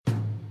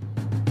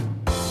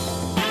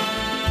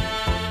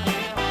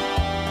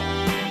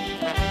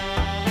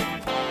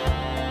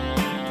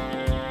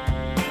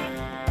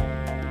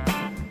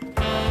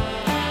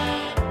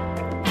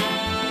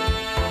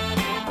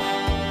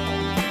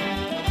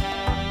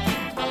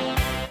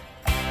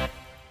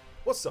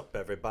What's up,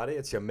 everybody?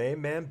 It's your main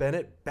man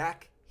Bennett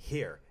back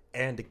here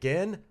and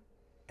again,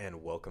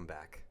 and welcome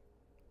back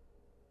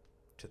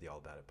to the All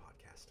About It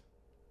podcast.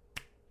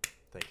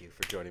 Thank you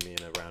for joining me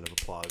in a round of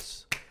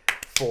applause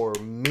for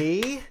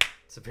me.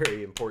 It's a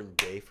very important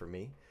day for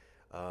me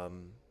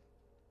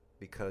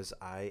because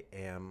I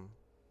am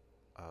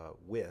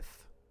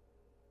with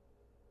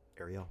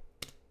Ariel.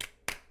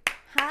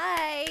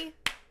 Hi,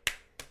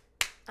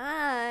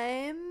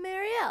 I'm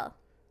Marielle.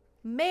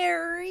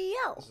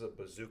 Marielle. This is a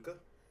bazooka.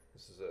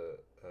 This is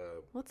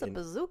What's a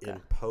bazooka? In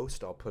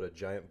post, I'll put a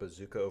giant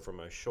bazooka over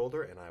my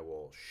shoulder, and I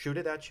will shoot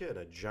it at you, and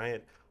a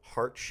giant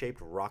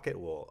heart-shaped rocket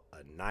will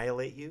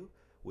annihilate you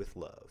with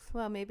love.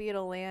 Well, maybe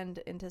it'll land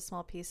into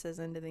small pieces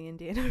into the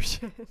Indian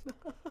Ocean.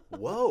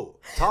 Whoa.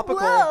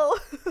 Topical. Whoa.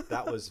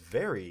 That was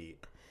very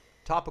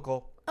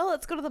topical. Oh,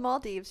 let's go to the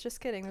Maldives. Just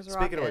kidding. There's a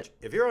Speaking rocket. of which,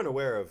 if you're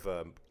unaware of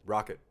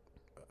rocket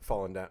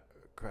falling down,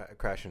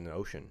 crashing in the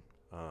ocean,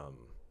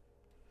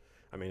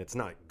 I mean, it's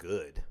not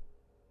good,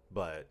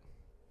 but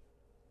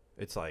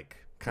it's like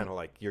kind of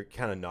like you're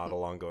kind of nod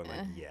along going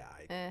like, yeah,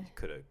 I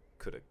could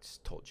have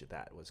told you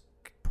that was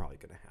probably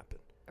going to happen.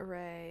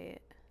 Right.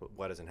 But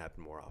why doesn't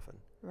happen more often?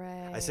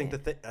 Right. I think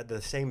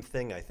the same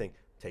thing. I think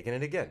taking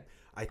it again.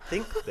 I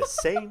think the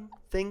same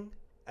thing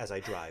as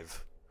I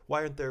drive.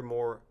 Why aren't there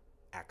more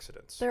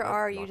accidents? There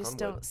are. You Knock just on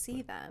don't wood.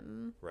 see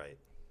them. Right.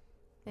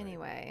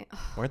 Anyway.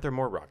 Why aren't there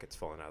more rockets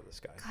falling out of the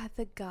sky? God,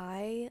 the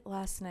guy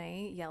last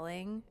night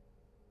yelling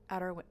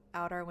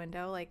out our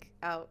window, like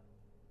out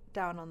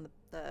down on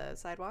the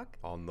sidewalk.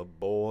 On the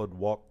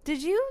boardwalk.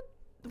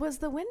 Was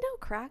the window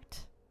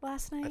cracked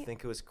last night? I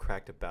think it was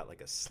cracked about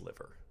like a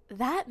sliver.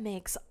 That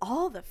makes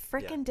all the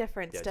freaking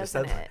difference,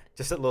 doesn't it?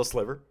 Just that little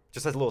sliver.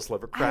 Just that little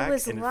sliver crack.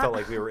 And it felt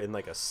like we were in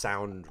like a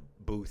sound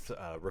booth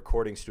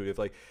recording studio of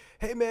like,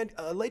 hey man,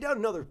 lay down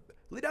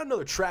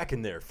another track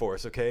in there for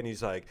us, okay? And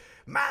he's like,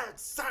 man,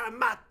 son,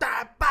 my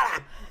dad,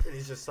 and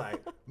he's just like,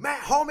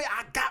 man, homie,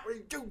 I got what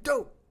you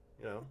do.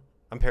 You know,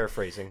 I'm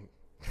paraphrasing.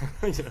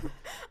 You know?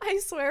 I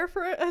swear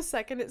for a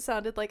second it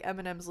sounded like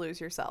Eminem's Lose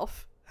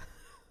Yourself.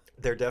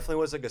 There definitely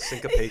was like a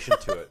syncopation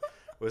to it.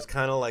 It was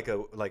kind of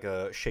like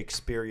a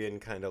Shakespearean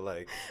kind of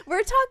like.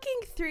 We're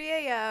talking 3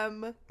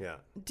 a.m. Yeah.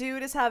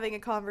 Dude is having a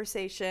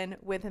conversation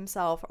with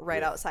himself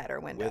right outside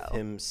our window. With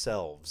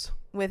themselves.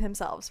 With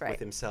himself, right? With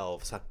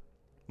themselves.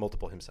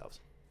 Multiple himselves.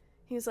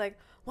 He's like,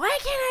 why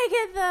can't I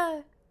get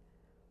the...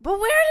 But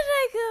where did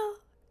I go?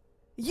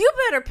 You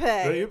better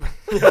pay.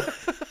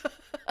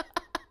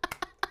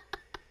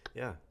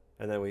 Yeah.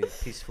 And then we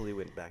peacefully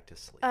went back to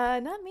sleep.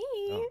 Not me.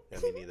 Oh, yeah,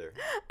 me neither.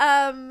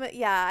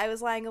 Yeah, I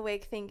was lying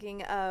awake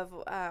thinking of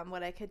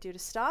what I could do to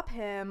stop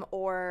him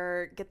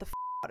or get the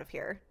out of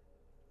here.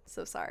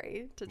 So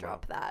sorry to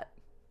drop that.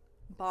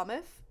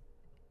 Bommeth?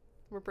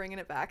 We're bringing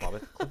it back.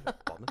 Bommeth, clip it.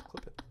 Bommeth,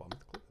 clip it. Bommeth,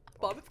 clip it.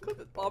 Bommeth, clip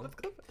it. Bommeth,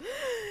 clip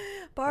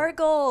it.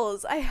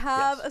 Bargles, I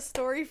have Yes. a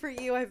story for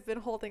you. I've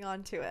been holding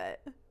on to it.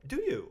 Do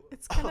you?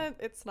 It's kind of,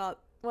 it's not,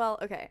 well,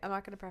 okay, I'm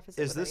not going to preface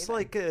it Is with this anything.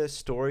 like a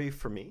story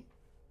for me?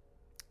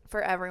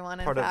 For everyone,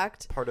 in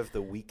fact. Part of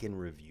the week in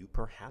review,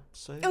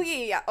 perhaps? Oh,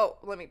 yeah. Oh,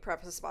 let me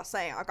preface this by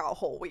saying I got a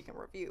whole week in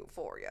review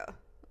for you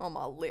on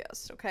my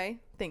list, okay?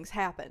 Things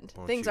happened.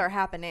 Things are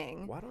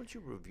happening. Why don't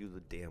you review the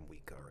damn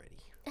week already?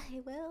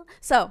 I will.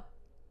 So,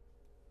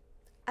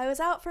 I was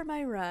out for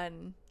my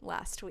run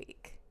last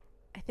week.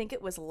 I think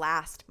it was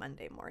last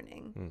Monday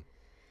morning.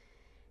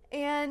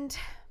 And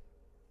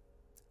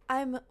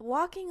I'm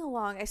walking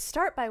along. I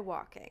start by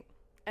walking,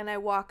 and I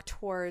walk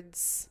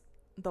towards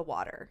the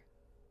water.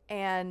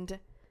 And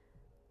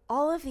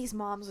all of these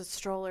moms with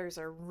strollers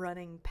are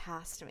running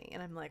past me.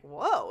 And I'm like,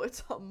 whoa,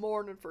 it's a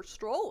morning for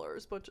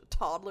strollers. Bunch of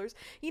toddlers.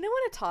 You know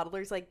when a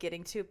toddler's like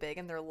getting too big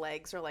and their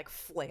legs are like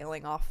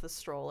flailing off the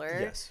stroller?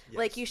 Yes.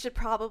 Like you should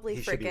probably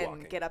He should be freaking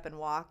walking. get up and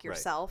walk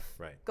yourself.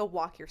 Right. Go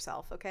walk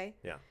yourself, okay?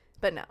 Yeah.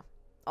 But no.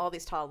 All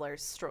these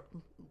toddlers,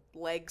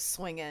 legs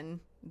swinging,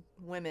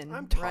 women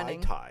I'm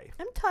running. tie.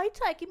 I'm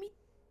tie. Give me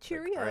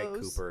Cheerios. All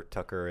right, Cooper,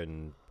 Tucker,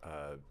 and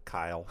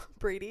Kyle.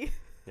 Brady.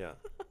 Yeah.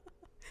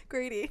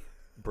 Grady.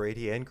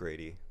 Brady and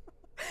Grady.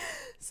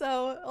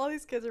 So all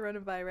these kids are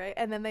running by, right?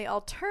 And then they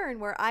all turn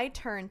where I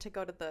turn to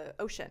go to the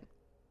ocean.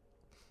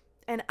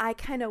 And I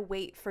kind of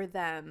wait for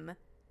them.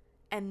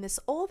 And this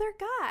older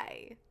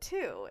guy,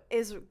 too,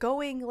 is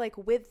going like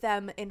with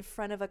them in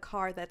front of a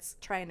car that's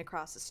trying to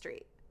cross the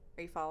street.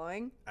 Are you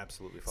following?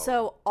 Absolutely following.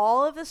 So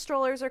all of the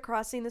strollers are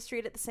crossing the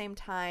street at the same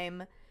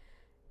time.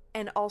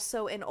 And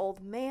also an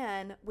old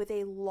man with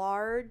a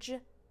large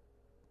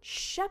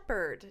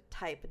shepherd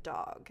type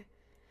dog.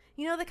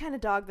 You know the kind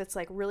of dog that's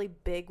like really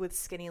big with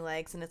skinny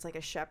legs and it's like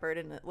a shepherd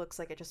and it looks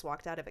like it just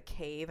walked out of a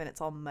cave and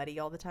it's all muddy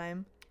all the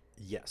time?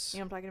 Yes. You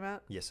know what I'm talking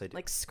about? Yes, I do.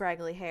 Like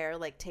scraggly hair,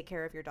 like take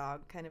care of your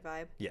dog kind of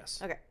vibe?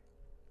 Yes. Okay.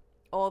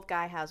 Old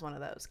guy has one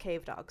of those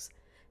cave dogs.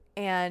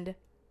 And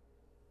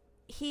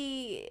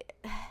the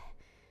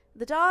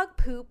dog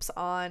poops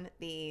on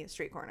the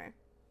street corner.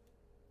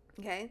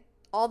 Okay?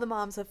 All the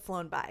moms have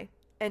flown by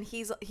and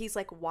he's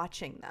like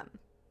watching them.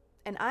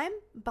 And I'm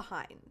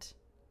behind.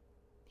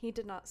 He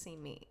did not see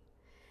me.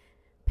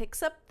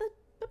 Picks up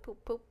the the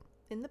poop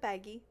in the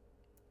baggie,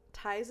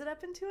 ties it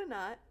up into a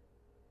knot,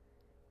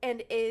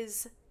 and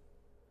is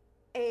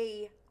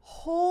a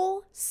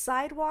whole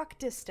sidewalk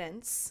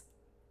distance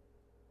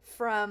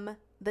from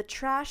the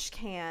trash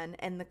can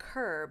and the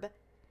curb.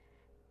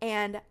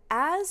 And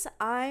as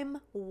I'm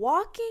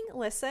walking,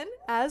 we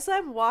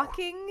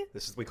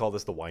call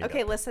this the wind up.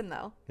 Okay, listen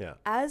though. Yeah.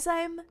 As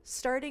I'm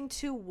starting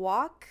to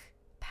walk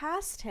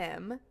past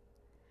him,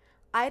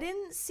 I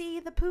didn't see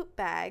the poop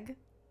bag.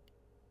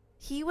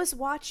 He was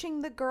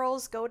watching the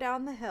girls go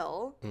down the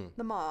hill,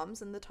 the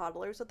moms and the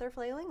toddlers with their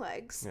flailing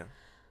legs. Yeah.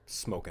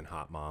 Smoking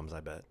hot moms,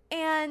 I bet.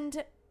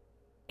 And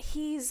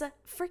he's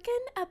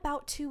freaking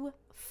about to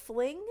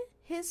fling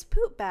his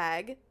poop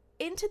bag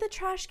into the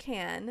trash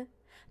can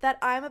that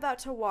I'm about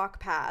to walk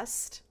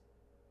past.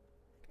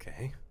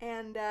 Okay.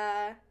 And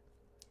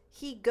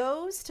he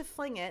goes to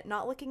fling it,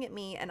 not looking at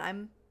me, and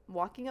I'm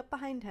walking up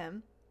behind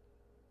him.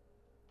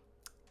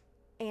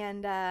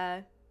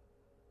 And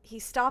he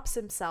stops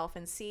himself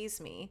and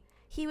sees me.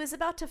 He was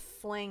about to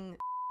fling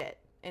it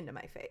into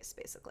my face,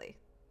 basically.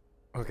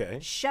 Okay.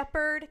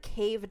 Shepherd,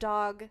 cave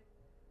dog,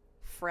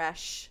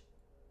 fresh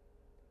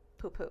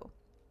poo-poo.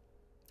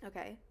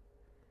 Okay.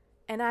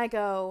 And I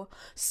go,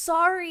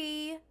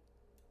 sorry.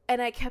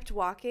 And I kept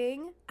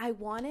walking. I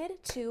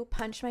wanted to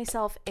punch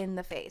myself in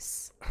the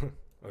face. Okay.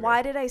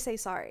 Why did I say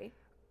sorry?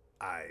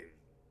 I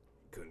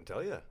couldn't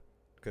tell you.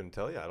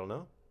 I don't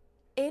know.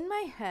 In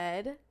my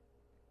head,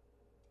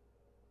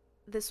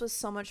 this was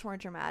so much more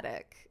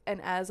dramatic.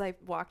 And as I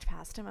walked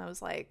past him, I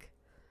was like,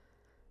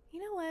 you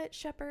know what,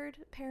 Shepherd,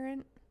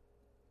 parent?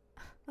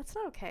 That's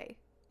not okay.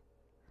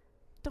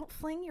 Don't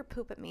fling your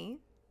poop at me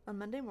on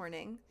Monday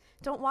morning.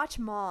 Don't watch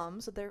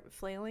moms with their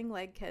flailing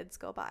leg kids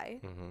go by.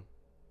 Mm-hmm.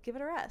 Give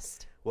it a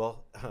rest.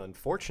 Well,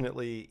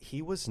 unfortunately,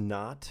 he was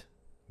not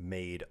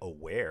made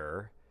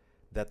aware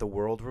that the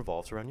world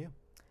revolves around you.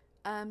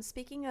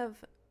 Speaking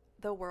of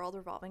the world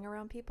revolving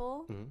around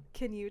people,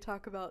 can you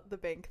talk about the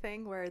bank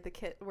thing where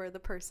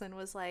the person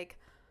was like,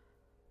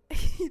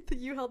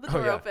 you held the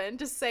door open?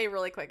 Just say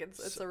really quick.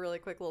 It's a really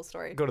quick little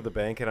story. Go to the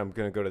bank, and I'm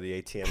going to go to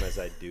the ATM as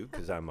I do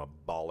because I'm a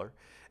baller.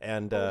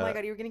 And oh my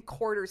God, you were getting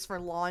quarters for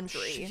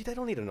laundry. They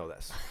don't need to know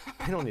this.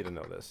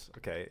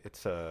 Okay,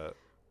 it's a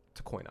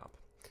coin op.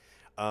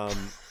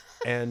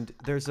 And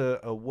there's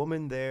a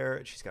woman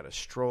there. She's got a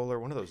stroller,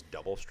 one of those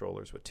double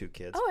strollers with two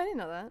kids. Oh, I didn't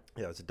know that.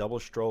 Yeah, it's a double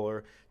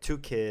stroller, two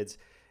kids,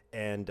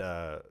 and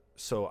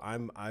so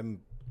I'm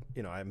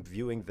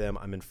viewing them.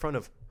 I'm in front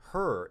of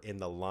her in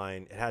the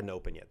line. It hadn't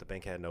opened yet. The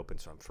bank hadn't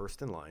opened, so I'm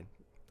first in line.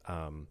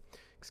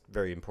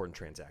 Very important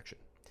transaction,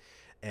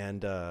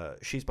 and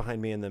she's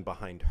behind me, and then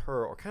behind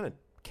her, or kind of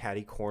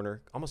catty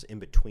corner, almost in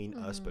between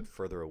us, but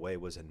further away,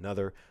 was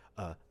another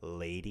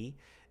lady,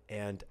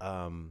 and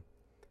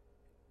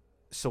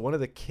so one of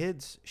the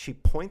kids, she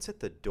points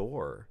at the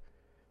door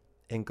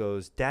and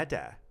goes,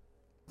 "Dada."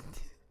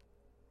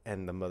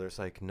 And the mother's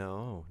like,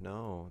 no,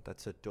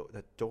 that's a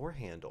door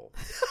handle.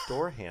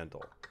 Door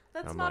handle.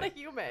 That's not like, a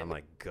human. I'm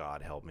like,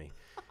 God help me.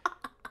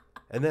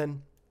 And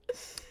then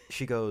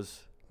she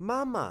goes,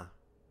 Mama.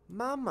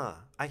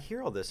 I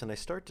hear all this and I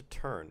start to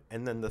turn.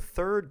 And then the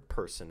third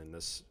person in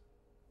this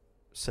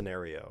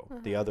scenario,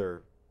 the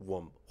other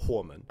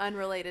woman.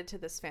 Unrelated to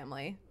this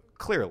family.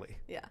 Clearly.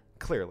 Yeah.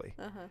 Clearly.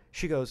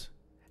 She goes,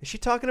 is she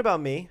talking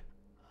about me?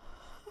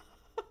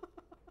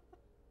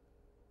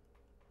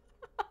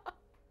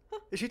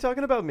 Is she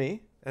talking about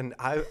me? And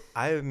I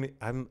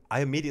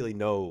immediately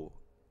know,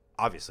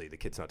 obviously, the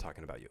kid's not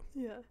talking about you.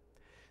 Yeah.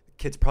 The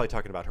kid's probably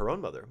talking about her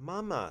own mother,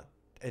 Mama.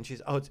 And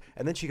she's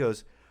and then she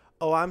goes,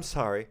 oh, I'm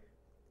sorry.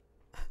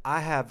 I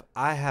have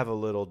a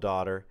little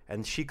daughter,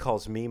 and she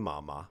calls me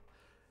Mama.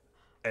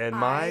 And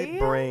my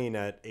brain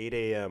at 8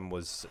 a.m.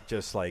 was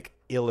just like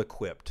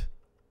ill-equipped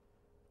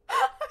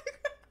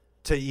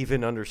to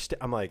even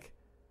understand. I'm like,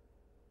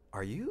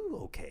 are you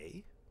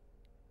okay?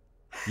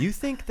 You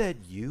think that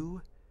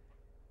you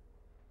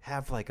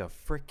have like a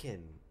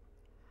freaking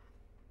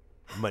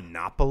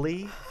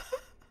monopoly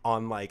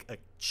on like a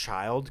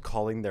child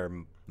calling their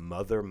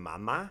mother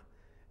Mama?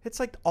 It's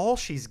like all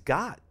she's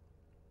got.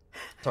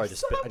 Sorry, I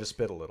just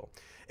spit a little.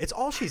 It's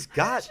all she's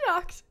got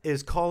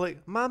is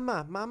calling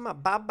Mama,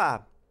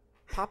 Baba,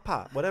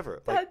 Papa,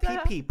 whatever. Like pee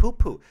pee, poo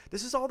poo.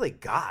 This is all they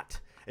got.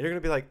 And you're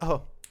gonna be like,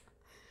 oh,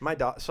 my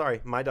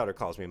daughter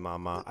calls me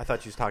Mama. I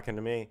thought she was talking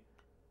to me.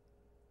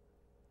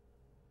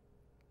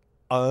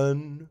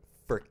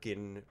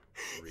 Unfreaking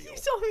real. You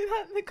told me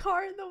that in the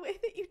car, and the way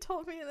that you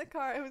told me in the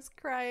car, I was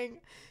crying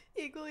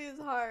equally as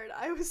hard.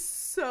 I was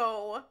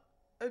so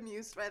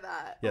amused by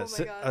that. Yeah, oh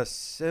my God. A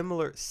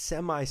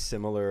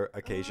semi-similar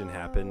occasion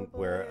happened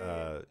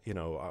where,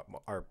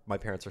 my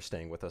parents are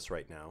staying with us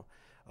right now.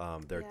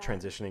 They're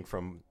transitioning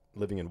from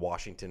living in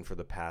Washington for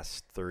the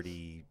past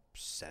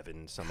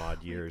 37 some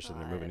odd years, and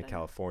they're moving to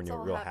California.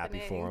 Real happy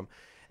for them.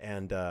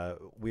 And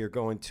we are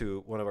going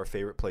to one of our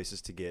favorite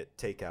places to get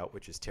takeout,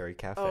 which is Terry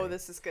Cafe. Oh,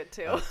 this is good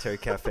too. Terry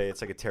Cafe.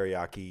 It's like a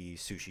teriyaki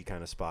sushi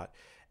kind of spot.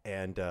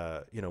 And,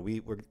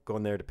 we're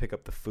going there to pick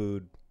up the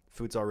food.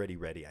 Food's already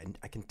ready.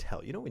 I can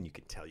tell. You know when you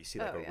can tell? You see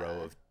like a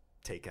row of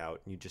takeout,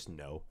 and you just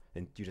know,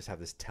 and you just have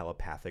this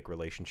telepathic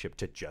relationship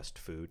to just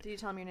food. Did you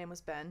tell him your name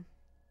was Ben?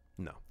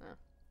 No. Oh.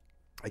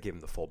 I gave him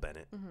the full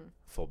Bennett.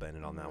 Full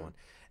Bennett on that one.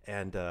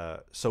 And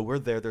so we're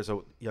there. There's a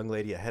young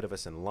lady ahead of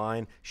us in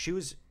line. She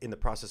was in the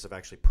process of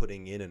actually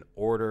putting in an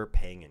order,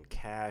 paying in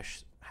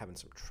cash, having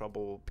some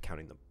trouble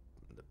counting the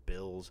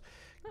bills,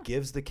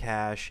 gives the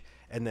cash,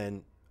 and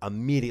then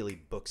immediately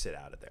books it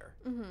out of there.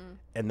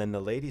 And then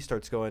the lady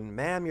starts going,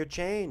 ma'am, your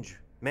change.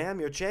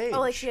 Ma'am, your change. Oh,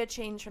 like she had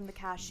change from the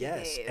cash she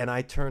Yes. gave. And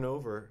I turn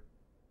over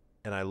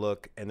and I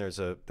look, and there's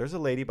a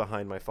lady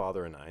behind my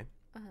father and I,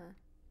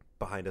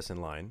 behind us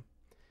in line.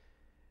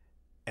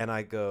 And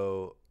I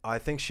go, I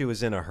think she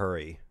was in a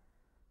hurry,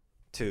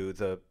 to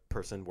the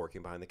person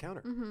working behind the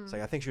counter. It's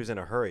like, I think she was in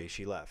a hurry.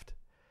 She left.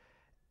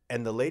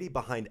 And the lady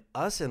behind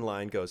us in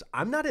line goes,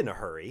 I'm not in a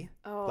hurry.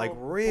 Oh, like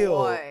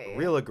boy.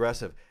 real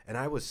aggressive. And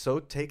I was so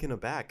taken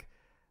aback.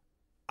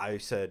 I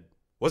said,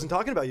 wasn't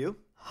talking about you.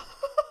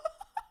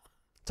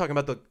 Talking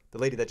about the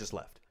lady that just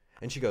left.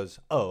 And she goes,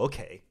 oh,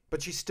 okay.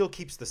 But she still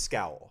keeps the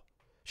scowl.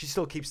 She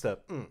still keeps the,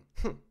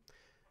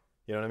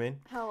 You know what I mean?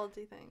 How old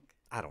do you think?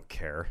 I don't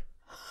care.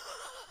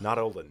 Not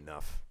old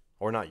enough.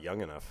 Or not young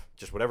enough.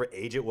 Just whatever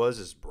age it was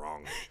is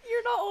wrong.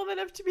 You're not old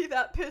enough to be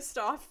that pissed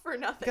off for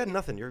nothing. You got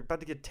nothing. You're about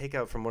to get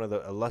takeout from one of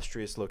the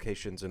illustrious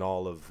locations in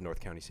all of North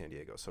County, San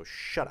Diego. So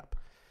shut up.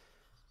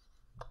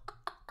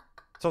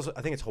 It's also,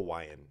 I think it's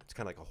Hawaiian. It's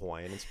kind of like a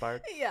Hawaiian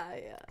inspired. Yeah.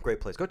 Great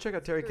place. Go check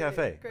out Terry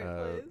Cafe. Great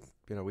place.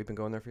 You know, we've been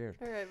going there for years.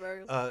 All right,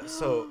 Margo.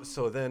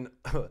 So then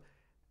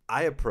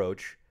I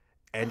approach,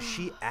 and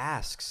she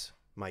asks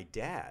my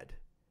dad,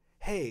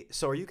 hey,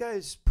 so are you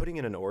guys putting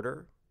in an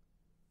order?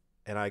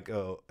 And I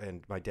go,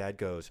 and my dad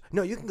goes,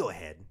 no, you can go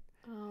ahead.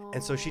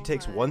 And so she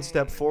takes one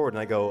step forward, and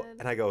I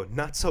go,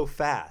 not so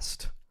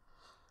fast.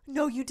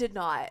 No, you did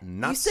not.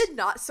 You said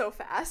not so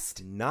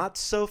fast. Not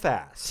so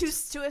fast.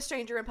 To a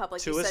stranger in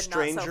public. To you a said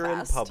stranger not so in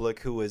fast. public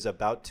who was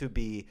about to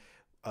be,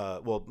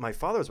 my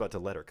father was about to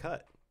let her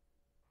cut.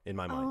 In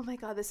my mind. Oh my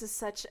God, this is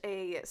such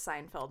a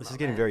Seinfeld moment. This is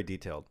getting very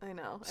detailed. I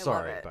know.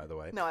 Sorry, love it. by the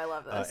way. No, I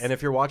love this. And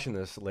if you're watching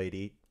this,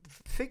 lady,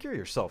 figure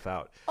yourself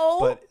out.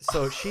 Oh. But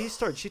so she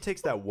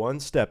takes that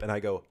one step, and I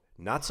go,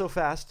 not so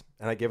fast,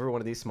 and I give her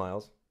one of these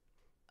smiles.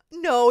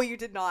 No, you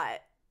did not.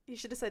 You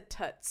should have said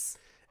tuts.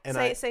 And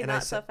say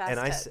not so fast.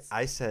 And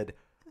I said,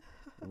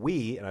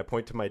 and I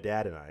point to my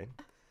dad and I,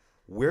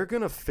 we're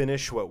gonna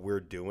finish what we're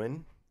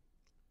doing,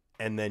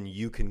 and then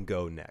you can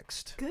go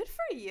next. Good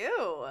for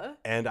you.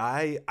 And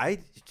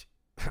I'm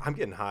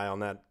getting high on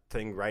that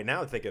thing right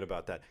now thinking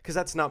about that, because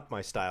that's not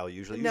my style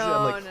usually. Usually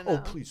I'm like, no. oh,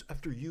 please,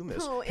 after you,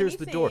 miss, Oh, here's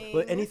the door.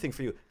 anything. Anything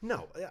for you.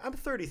 No, I'm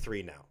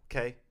 33 now,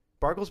 okay?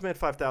 Bargles Man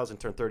 5000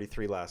 turned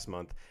 33 last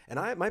month, and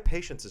my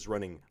patience is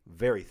running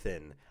very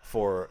thin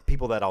for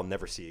people that I'll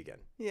never see again.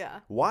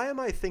 Yeah. Why am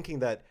I thinking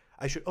that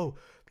I should,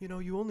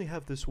 you only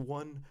have this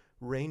one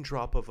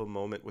raindrop of a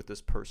moment with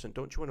this person.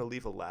 Don't you want to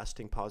leave a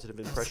lasting positive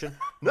impression?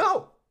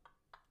 No,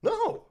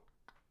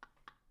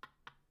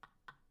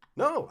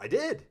 I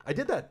did. I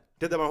did that.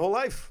 Did that my whole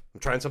life. I'm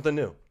trying something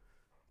new.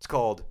 It's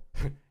called,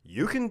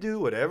 you can do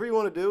whatever you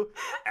want to do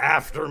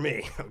after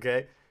me,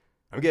 okay?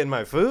 I'm getting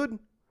my food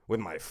with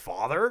my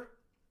father,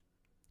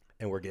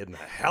 and we're getting the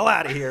hell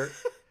out of here.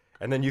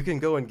 And then you can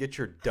go and get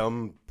your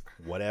dumb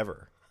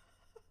whatever.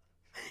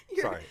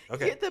 Sorry.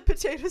 Okay. Get the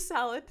potato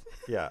salad.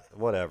 Yeah,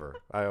 whatever.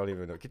 I don't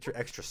even know. Get your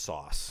extra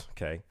sauce,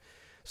 okay?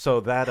 So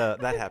that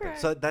happened.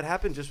 So that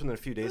happened just within a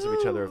few days of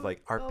each other. Of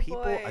like, are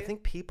people? Boy. I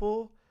think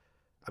people.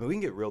 I mean, we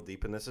can get real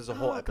deep in this. There's a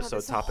whole episode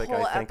this is a topic.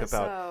 whole I think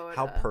about episode.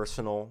 how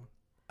personal.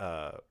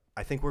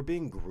 I think we're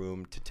being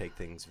groomed to take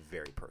things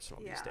very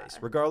personal these days,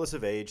 regardless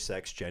of age,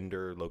 sex,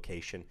 gender,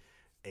 location,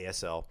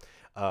 ASL.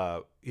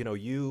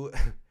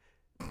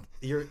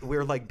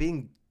 We're like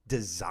being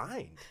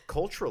designed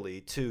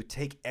culturally to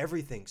take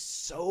everything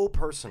so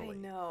personally. I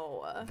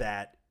know.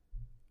 That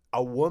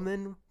a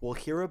woman will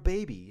hear a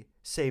baby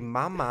say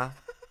mama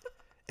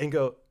and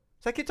go,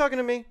 is that kid talking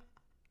to me?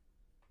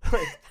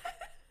 Like,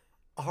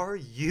 are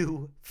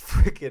you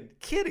freaking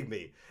kidding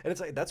me? And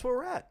it's like, that's where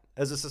we're at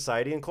as a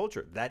society and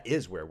culture. That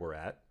is where we're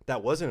at.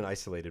 That wasn't an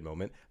isolated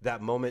moment.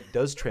 That moment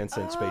does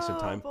transcend space and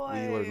time. Boy.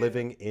 We are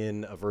living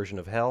in a version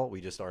of hell.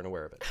 We just aren't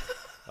aware of it.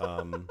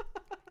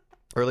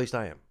 Or at least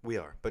I am. We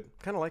are. But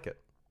kind of like it.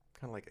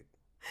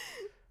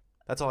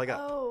 That's all I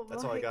got.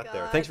 That's all I got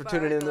there. Thanks for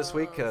tuning in this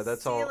week.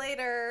 That's all. See you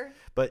later.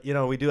 But,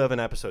 we do have an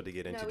episode to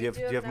get into. No,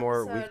 do you have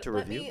more week to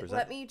review?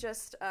 Let me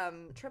just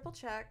triple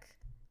check.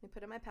 Let me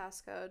put in my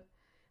passcode.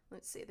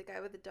 Let's see. The guy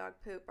with the dog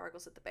poop,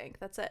 Bargles at the bank.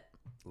 That's it.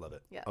 Love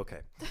it. Yeah. Okay.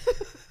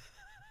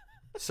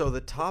 So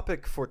the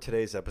topic for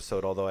today's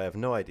episode, although I have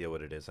no idea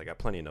what it is, I got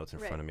plenty of notes in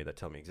front of me that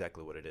tell me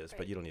exactly what it is,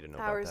 but you don't need to know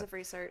Hours about of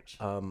research.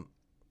 that.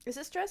 Is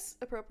this dress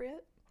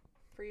appropriate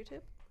for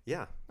YouTube?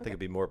 Yeah. I think it'd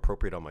be more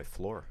appropriate on my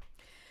floor.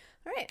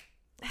 All right.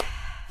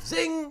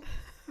 Zing!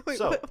 Wait,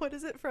 So- what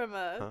is it from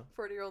a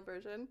 40-year-old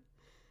version?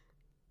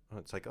 Oh,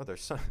 it's like,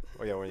 there's some...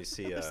 Oh, yeah, when you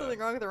see... There's something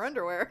wrong with her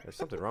underwear. There's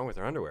something wrong with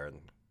her underwear. And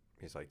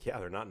he's like, yeah,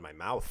 they're not in my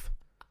mouth.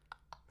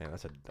 Man,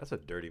 that's a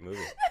dirty movie.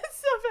 That's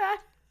so bad.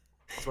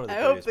 It's one of the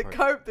I hope the parts.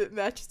 carpet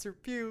matches her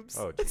pubes.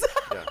 Oh, geez.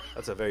 Yeah,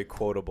 that's a very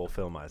quotable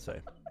film, I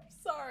say.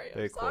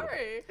 I'm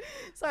sorry.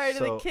 Sorry to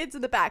the kids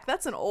in the back.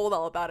 That's an old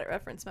All About It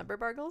reference. Remember,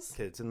 Bargles?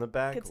 Kids in the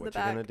back. Kids in what the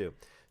you back. gonna do?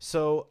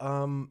 So,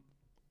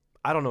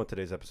 I don't know what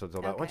today's episode's all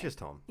about. Why don't Okay. you just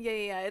tell them?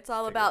 Yeah. It's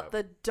all Figure it about out.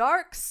 the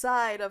dark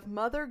side of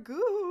Mother Goose.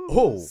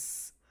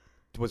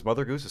 Oh. Was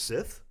Mother Goose a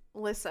Sith?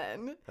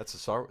 Listen, That's a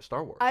Star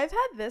Wars. I've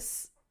had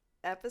this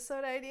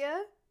episode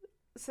idea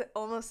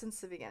almost since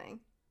the beginning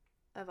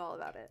of All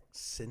About It.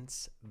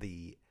 Since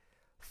the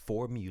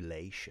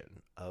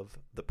formulation of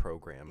the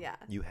program, Yeah.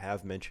 you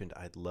have mentioned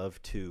I'd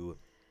love to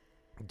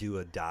do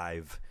a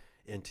dive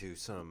into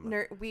some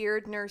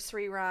Weird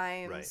nursery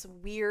rhymes, Right.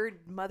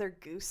 weird Mother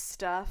Goose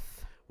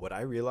stuff. What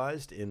I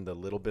realized in the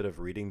little bit of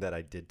reading that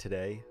I did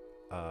today,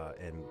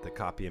 and the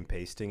copy and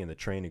pasting, and the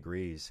train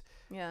agrees,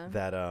 Yeah,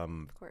 that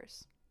of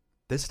course.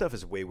 this stuff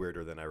is way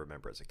weirder than I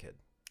remember as a kid.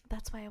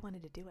 That's why I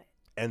wanted to do it.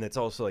 And it's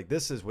also like,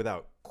 this is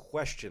without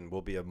question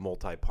will be a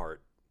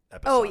multi-part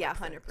episode. Oh, yeah,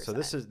 100%. So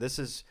this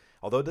is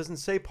although it doesn't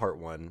say part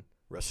 1,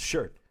 rest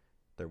assured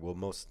there will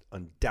most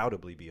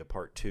undoubtedly be a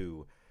part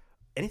 2.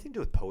 Anything to do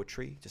with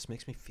poetry just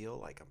makes me feel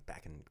like I'm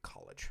back in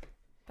college.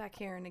 Back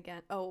here and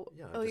again. Oh,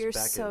 Yeah, oh, just you're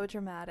back so in-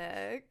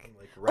 dramatic. I'm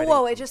like Oh, writing-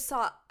 whoa! I just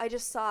saw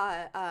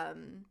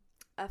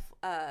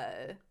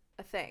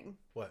a thing.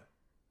 What?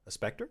 A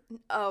specter?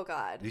 Oh Do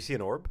God, you see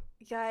an orb?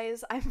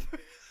 guys, I'm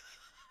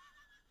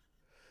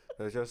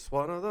It's just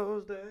one of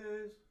those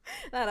days.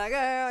 that a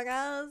girl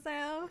goes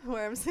down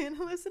where I'm seeing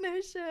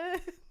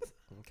hallucinations.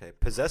 Okay,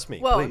 possess me,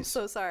 Whoa, please. I'm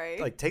so sorry.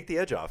 Like, take the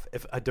edge off.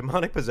 If a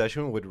demonic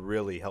possession would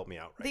really help me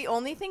out right The now.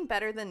 only thing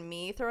better than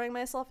me throwing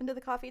myself into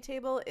the coffee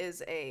table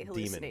is a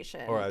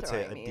hallucination. Demon. Or I'd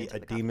say throwing me into a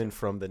the coffee demon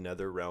from the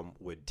nether realm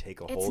would take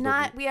a It's hold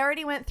not. of you. We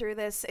already went through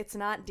this. It's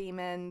not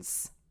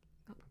demons.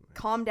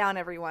 Calm down,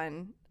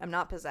 everyone. I'm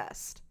not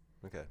possessed.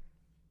 Okay.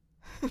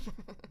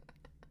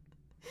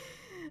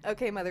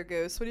 Okay, Mother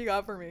Goose, what do you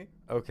got for me?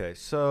 Okay,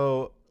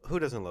 so who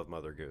doesn't love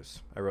Mother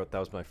Goose? I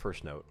was my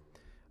first note.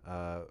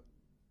 I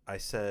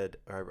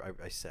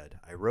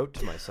wrote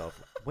to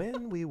myself,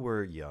 when we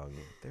were young,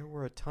 there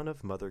were a ton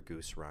of Mother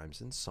Goose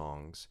rhymes and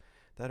songs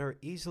that are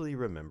easily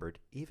remembered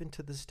even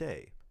to this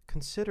day.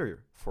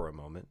 Consider for a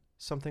moment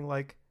something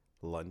like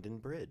London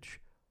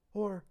Bridge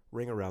or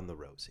Ring Around the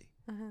Rosie.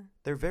 Uh-huh.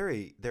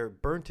 They're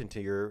burnt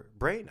into your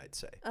brain, I'd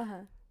say.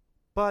 Uh-huh.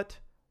 But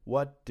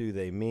what do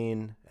they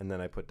mean? And then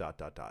I put ...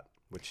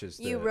 which is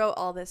You wrote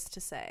all this to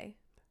say.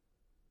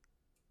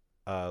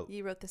 uh,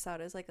 You wrote this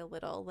out as like a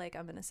little, like,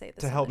 I'm going to say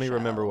this to on help the me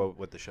remember show.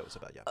 what the show's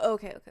about. Yeah.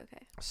 Okay.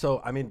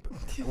 So, I mean,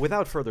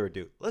 without further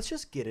ado, let's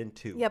just get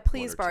into Yeah,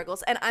 please,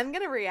 Bargles. And I'm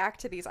going to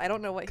react to these. I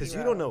don't know what because you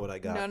you wrote. don't know what I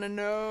got.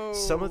 No.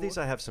 Some of these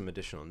I have some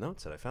additional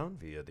notes that I found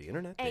via the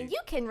internet. And you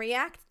can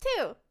react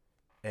too.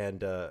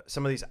 And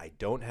some of these I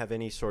don't have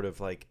any sort of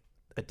like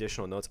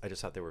additional notes. I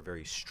just thought they were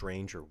very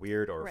strange or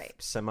weird or Right.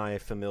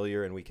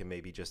 semi-familiar, and we can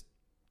maybe just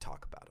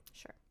talk about them.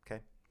 Sure.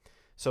 Okay.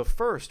 So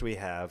first we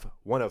have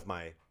one of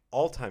my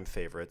all-time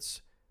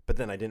favorites, but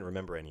then I didn't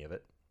remember any of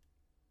it.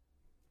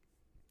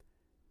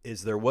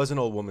 Is there was an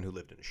old woman who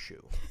lived in a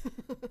shoe,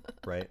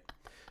 right?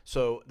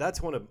 So that's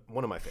one of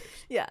my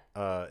faves. Yeah.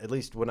 At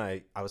least when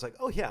I was like,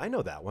 oh yeah, I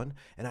know that one,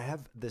 and I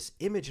have this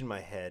image in my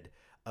head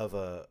of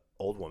a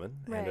old woman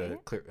and a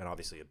Right. clear and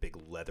obviously a big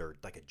leather,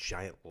 like a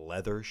giant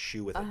leather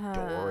shoe with a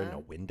door and a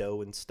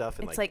window and stuff,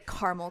 and It's like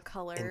caramel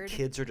colored. and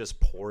kids are just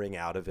pouring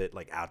out of it,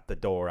 like out the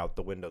door, out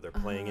the window. They're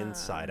playing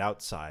inside,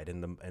 outside,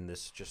 and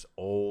this just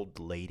old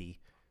lady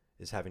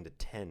is having to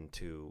tend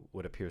to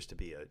what appears to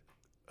be an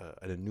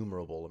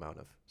innumerable amount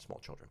of small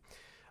children.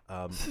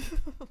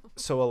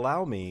 So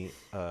allow me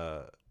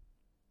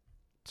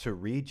to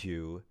read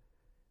you.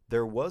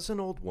 There was an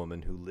old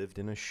woman who lived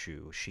in a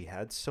shoe. She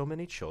had so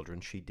many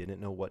children she didn't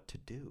know what to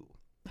do.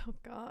 Oh,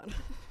 God.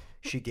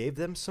 She gave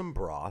them some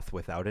broth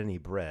without any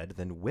bread,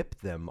 then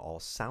whipped them all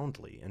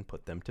soundly and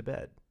put them to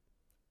bed.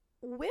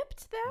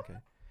 Whipped them? Okay.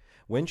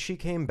 When she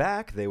came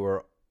back, they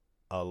were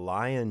a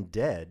lion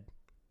dead.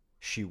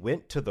 She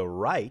went to the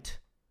right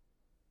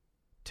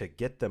to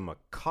get them a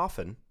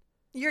coffin.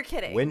 You're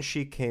kidding. When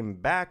she came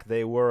back,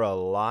 they were a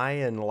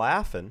lion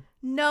laughing.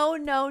 No.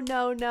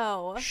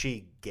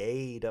 She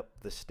gayed up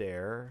the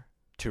stair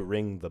to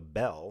ring the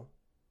bell.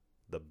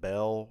 The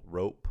bell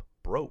rope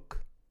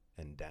broke,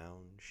 and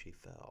down she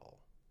fell.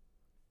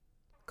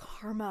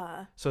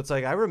 Karma. So it's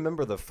like I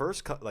remember the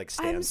first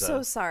stanza. I'm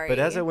so sorry. But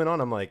as I went on,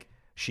 I'm like,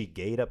 she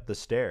gayed up the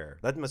stair.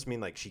 That must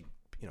mean like she,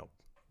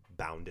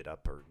 bound it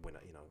up or went,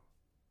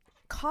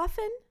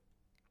 Coffin?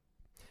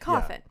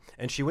 Yeah.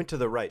 And she went to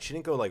the right. She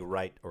didn't go like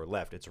right or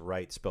left. It's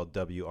right spelled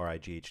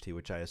WRIGHT,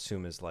 which I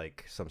assume is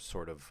like some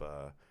sort of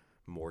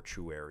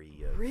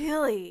mortuary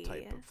Really?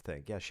 type of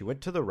thing. Yeah, she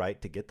went to the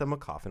right to get them a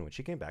coffin. When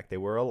she came back, they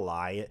were a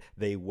lion.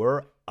 They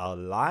were a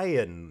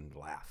lion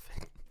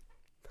laughing.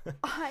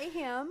 I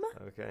am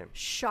Okay.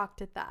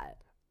 shocked at that.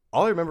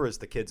 All I remember is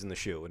the kids in the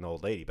shoe and the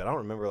old lady, but I don't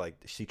remember like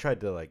she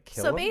tried to like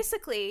kill So them.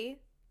 basically,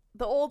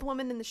 the old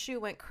woman in the shoe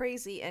went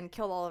crazy and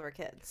killed all of her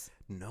kids.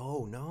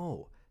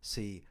 No.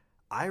 See,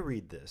 I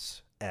read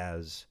this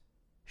as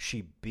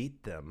She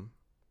beat them.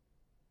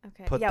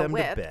 Okay. Put them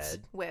whipped, to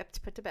bed.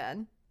 Whipped, put to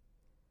bed.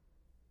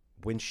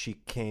 When she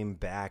came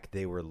back,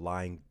 they were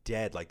lying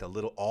dead. Like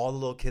all the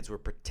little kids were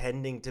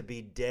pretending to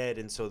be dead.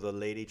 And so the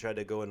lady tried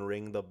to go and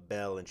ring the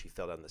bell, and she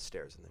fell down the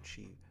stairs, and then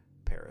she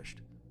perished.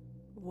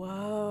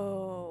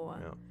 Whoa.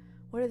 Yeah.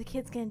 What are the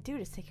kids going to do?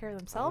 Just take care of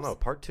themselves? I don't know.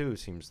 Part 2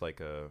 seems like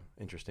a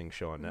interesting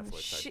show on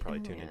Netflix. I'd probably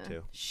tune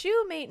into.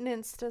 Shoe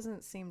maintenance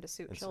doesn't seem to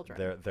suit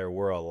children. There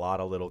were a lot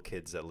of little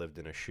kids that lived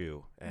in a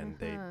shoe, and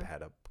they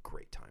had a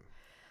great time.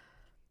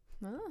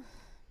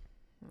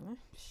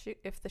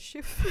 If the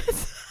shoe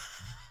fits.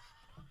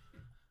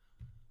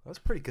 That was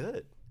pretty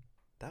good.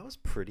 That was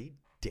pretty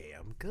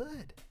damn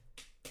good.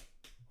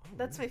 Oh,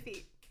 that's my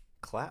feet.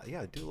 Clap.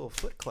 Yeah, do a little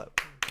foot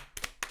clap.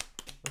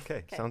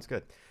 Okay, sounds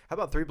good. How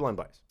about 3 blind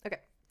mice? Okay.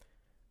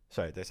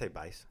 Sorry, did I say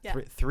mice? Yeah.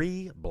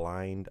 3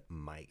 blind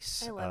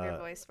mice. I love your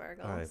voice,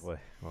 Sparkles. All right, well,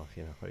 what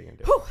are you going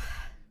to do?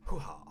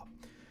 Hoo-ha.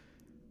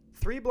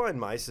 3 Blind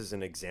Mice is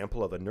an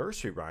example of a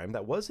nursery rhyme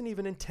that wasn't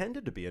even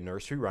intended to be a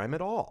nursery rhyme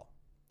at all,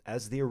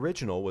 as the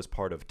original was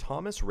part of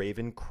Thomas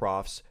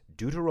Ravencroft's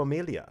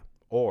Deuteromelia,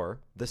 or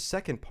the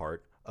second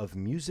part of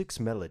Music's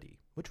Melody,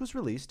 which was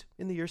released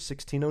in the year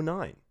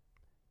 1609.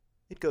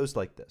 It goes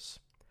like this.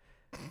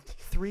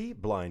 3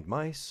 blind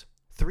mice,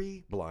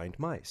 3 blind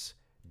mice.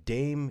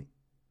 Dame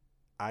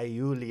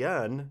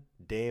Iulian,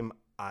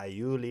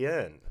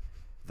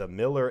 the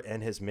miller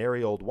and his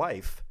merry old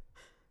wife,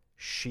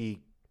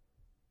 she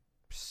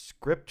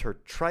script her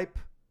tripe,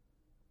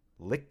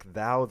 lick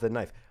thou the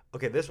knife.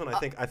 Okay, this one I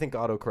think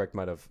autocorrect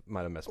might have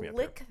messed me up.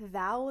 Lick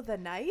thou the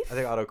knife? I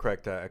think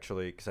autocorrect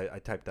actually, because I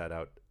typed that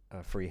out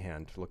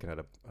freehand looking at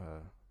a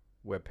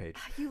web page.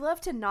 You love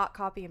to not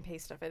copy and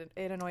paste stuff. It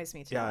annoys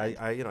me too. Yeah,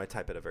 I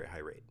type at a very high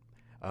rate.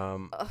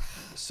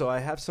 So I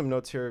have some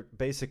notes here.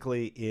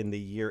 Basically, in the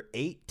year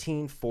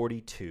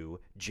 1842,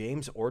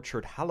 James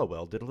Orchard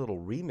Hallowell did a little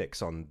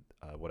remix on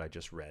what I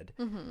just read,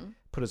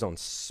 put his own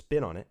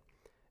spin on it,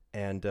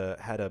 and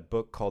had a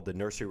book called The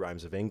Nursery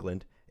Rhymes of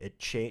England. It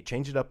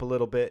changed it up a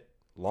little bit,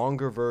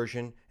 longer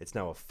version. It's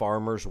now a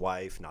farmer's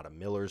wife, not a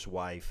miller's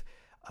wife.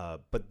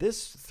 But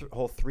this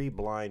whole 3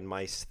 blind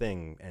mice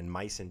thing, and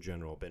mice in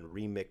general, have been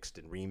remixed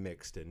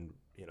and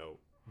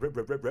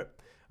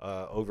rip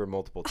over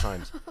multiple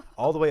times,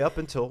 all the way up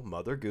until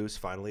Mother Goose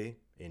finally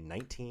in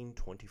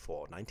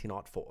 1924,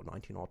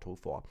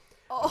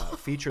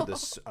 featured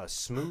this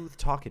smooth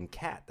talking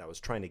cat that was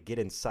trying to get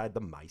inside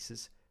the mice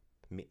house.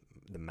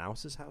 The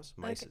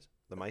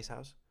mice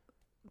house.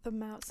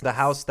 The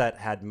house that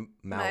had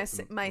mice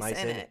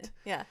in it.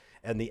 Yeah.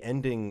 And the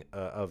ending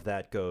of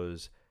that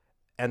goes,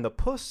 and the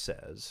puss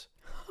says,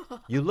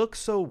 "You look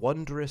so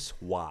wondrous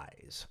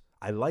wise.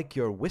 I like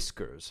your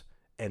whiskers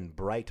and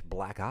bright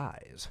black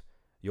eyes.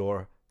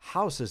 Your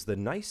house is the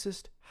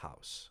nicest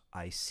house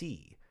I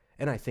see,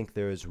 and I think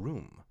there is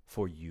room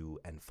for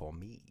you and for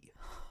me."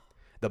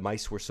 The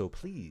mice were so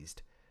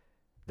pleased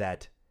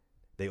that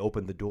they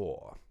opened the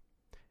door,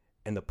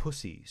 and the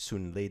pussy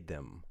soon laid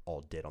them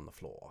all dead on the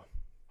floor.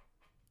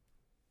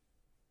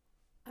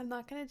 I'm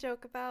not going to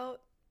joke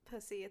about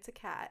pussy. It's a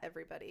cat,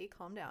 everybody.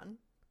 Calm down.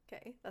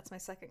 Okay, that's my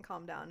second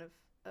calm down of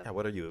Yeah,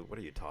 what are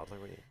you, toddler?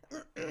 What are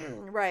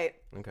you? Right.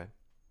 Okay.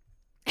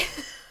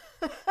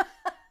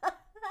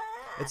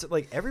 It's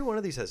like every one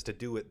of these has to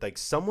do with, like,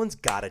 someone's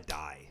got to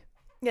die.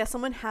 Yeah,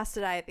 someone has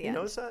to die at the end. You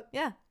notice that?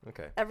 Yeah.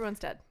 Okay. Everyone's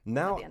dead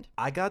now, at the end.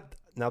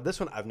 Now this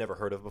one I've never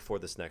heard of before,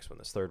 this next one,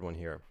 this third one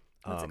here.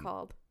 What's it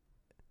called?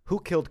 Who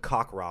Killed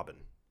Cock Robin?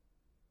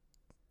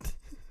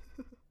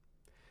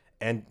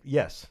 And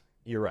yes,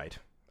 you're right.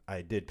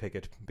 I did pick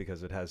it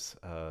because it has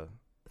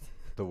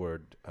the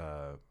word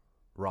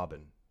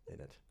Robin in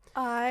it.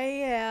 I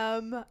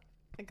am...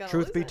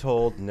 Truth be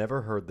told,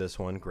 never heard this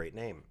one. Great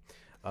name.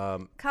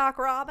 Cock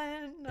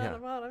Robin. Yeah.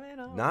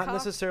 Not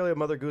necessarily a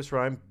Mother Goose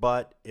rhyme,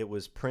 but it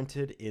was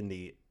printed in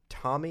the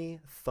Tommy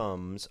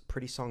Thumb's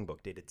Pretty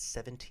Songbook, dated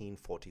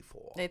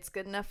 1744. It's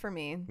good enough for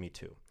me. Me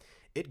too.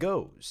 It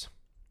goes,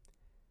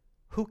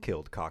 "Who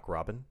killed Cock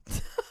Robin?"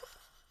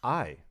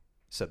 "I,"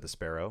 said the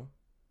sparrow,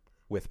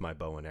 "with my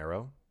bow and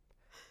arrow."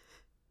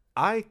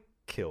 "I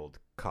killed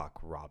Cock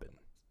Robin."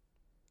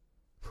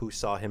 "Who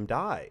saw him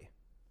die?"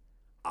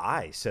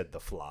 "I," said the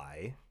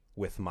fly,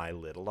 "with my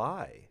little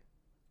eye."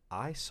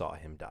 "I saw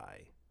him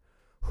die."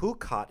 "Who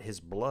caught his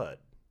blood?"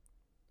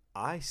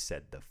 "I,"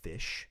 said the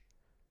fish,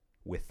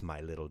 "with my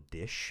little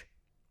dish.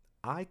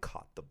 I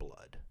caught the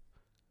blood."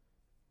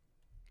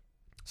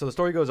 So the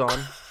story goes on.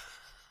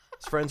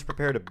 His friends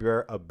prepared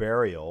a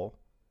burial.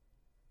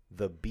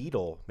 The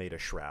beetle made a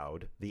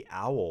shroud. The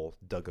owl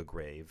dug a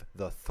grave.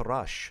 The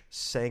thrush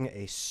sang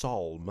a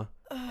psalm,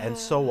 and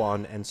so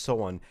on and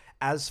so on.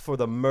 As for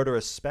the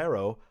murderous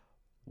sparrow,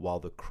 while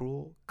the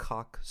cruel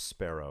cock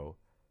sparrow,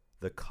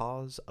 the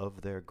cause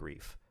of their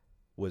grief,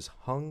 was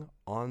hung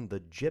on the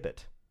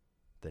gibbet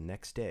the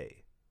next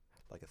day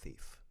like a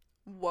thief.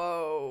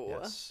 Whoa.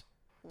 Yes.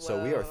 Whoa.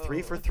 So we are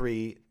 3 for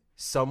 3.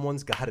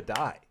 Someone's got to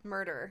die.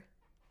 Murder.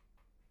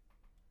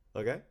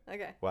 Okay?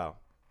 Okay. Wow.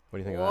 What do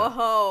you think of Whoa. that?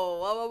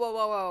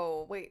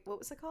 Whoa. Wait, what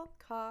was it called?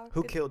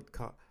 Who killed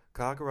Cock?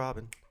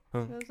 Cock-a-robin.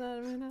 Huh.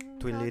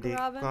 Tweedledee,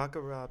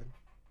 cock-a-robin.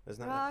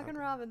 Isn't that Rockin'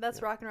 Robin.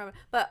 That's Rockin' Robin.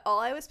 But all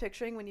I was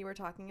picturing when you were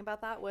talking about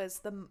that was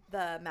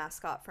the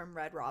mascot from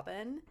Red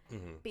Robin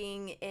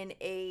being in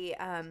a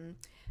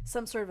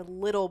some sort of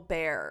Little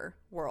Bear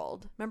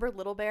world. Remember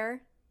Little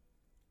Bear?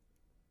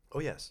 Oh,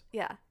 yes.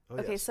 Yeah. Oh,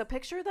 okay, yes. so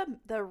picture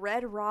the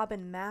Red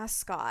Robin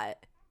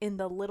mascot in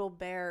the Little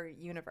Bear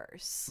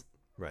universe.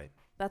 Right.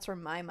 That's where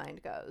my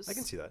mind goes. I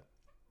can see that.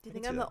 Do you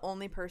think I'm the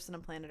only person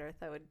on planet Earth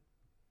that would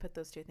put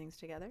those two things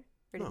together?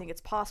 Or do you No. think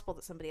it's possible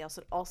that somebody else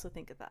would also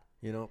think of that?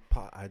 You know,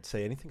 I'd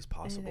say anything's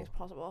possible. Anything's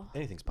possible.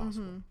 Anything's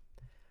possible.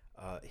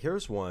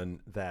 Here's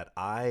one that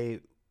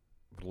I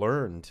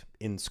learned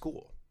in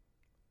school.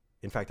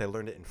 In fact, I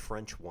learned it in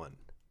French 1.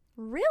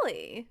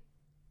 Really?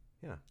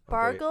 Yeah.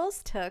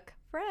 Bargles took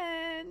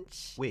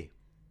French. Oui.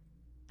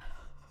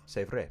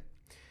 C'est vrai.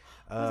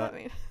 What does that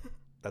mean?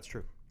 That's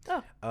true.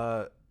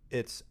 Oh.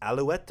 It's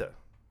alouette,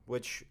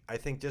 which I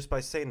think just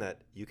by saying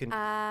that, you can...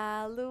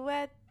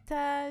 Alouette.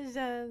 I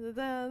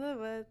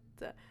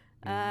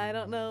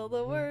don't know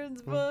the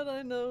words, but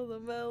I know the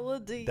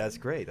melody. That's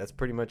great. That's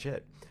pretty much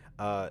it.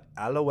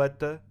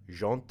 Alouette,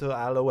 jante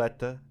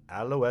alouette,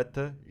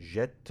 alouette,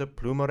 jette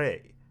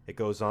plumerai. It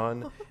goes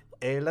on.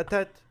 Et la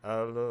tête,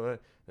 alouette,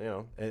 you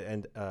know,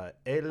 and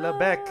et le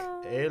bec,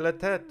 et la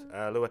tête,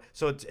 alouette.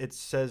 So it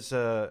says,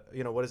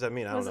 you know, what does that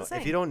mean? I don't know.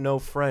 If you don't know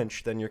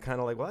French, then you're kind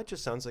of like, well, it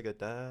just sounds like a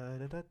da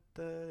da da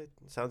da. It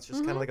sounds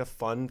just kind of like a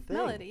fun thing.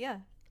 Melody, yeah.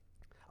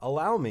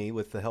 Allow me,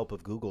 with the help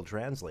of Google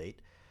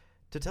Translate,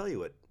 to tell you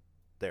what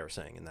they're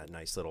saying in that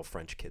nice little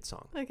French kid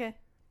song. Okay.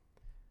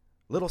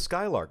 Little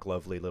skylark,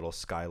 lovely little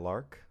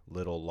skylark,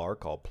 little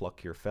lark, I'll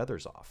pluck your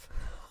feathers off.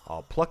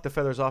 I'll pluck the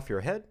feathers off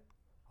your head.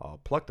 I'll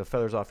pluck the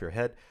feathers off your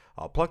head.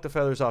 I'll pluck the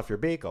feathers off your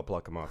beak. I'll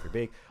pluck them off your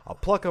beak. I'll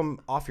pluck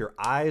them off your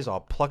eyes. I'll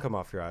pluck them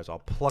off your eyes. I'll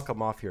pluck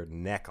them off your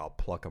neck. I'll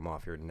pluck them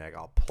off your neck.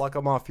 I'll pluck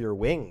them off your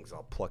wings.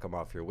 I'll pluck them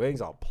off your wings.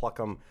 I'll pluck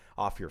them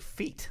off your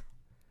feet.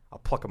 I'll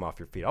pluck them off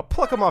your feet. I'll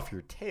pluck them off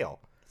your tail.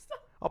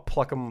 I'll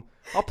pluck them.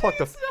 I'll pluck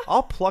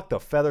the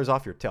feathers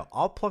off your tail.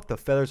 I'll pluck the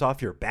feathers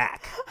off your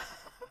back.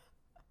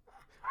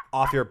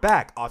 Off your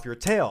back, off your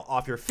tail,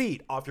 off your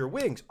feet, off your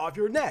wings, off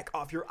your neck,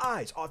 off your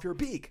eyes, off your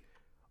beak,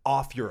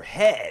 off your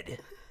head,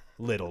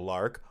 little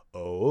lark.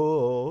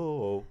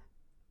 Oh.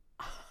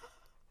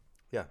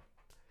 Yeah.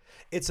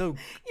 It's a... You're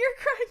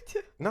crying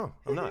too. No,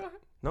 I'm not.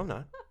 No, I'm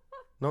not.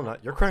 No, I'm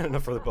not. You're crying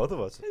enough for the both of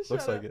us.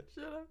 Looks like it.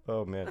 Shut up.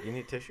 Oh, man. You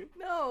need tissue?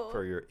 No.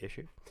 For your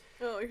issue?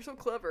 Oh, you're so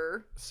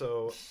clever.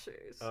 So,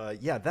 Jeez.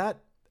 yeah, that...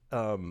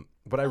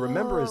 what I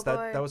remember is that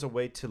boy. that was a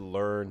way to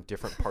learn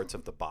different parts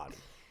of the body.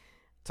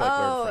 To like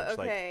learn French.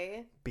 Okay.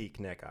 Like beak,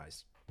 neck,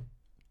 eyes.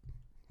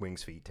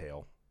 Wings, feet,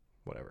 tail.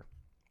 Whatever.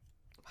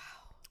 Wow.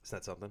 Is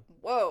that something?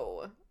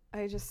 Whoa.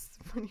 I just,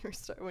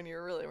 when you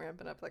were really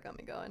ramping up, that got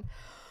me going.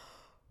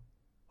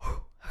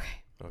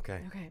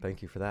 Okay. Okay.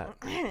 Thank you for that.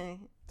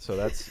 So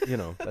that's,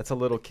 that's a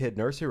little kid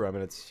nursery rhyme,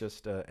 and it's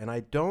just, and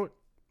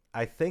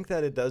I think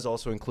that it does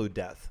also include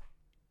death,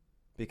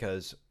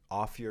 because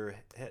off your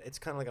head, it's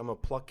kind of like I'm going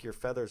to pluck your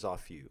feathers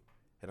off you,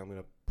 and I'm going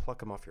to pluck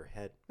them off your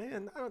head.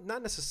 Man,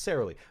 not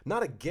necessarily.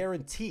 Not a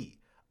guarantee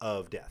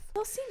of death.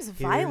 Well, seems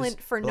violent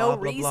for no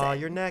reason. Blah, blah,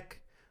 your neck.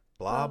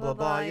 Blah, blah,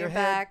 blah, your head.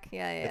 Back.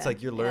 Yeah. It's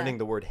like you're learning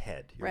the word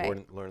head.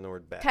 You're learning the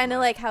word back. Kind of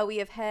like how we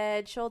have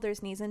head,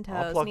 shoulders, knees, and toes.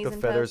 I'll pluck the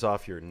feathers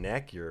off your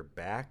neck, your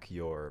back,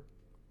 your...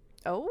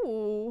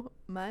 Oh,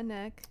 my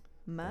neck,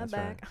 my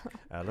back. Right.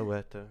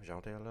 Alouette,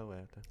 jante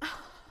alouette.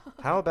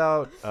 How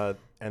about,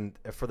 and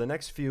for the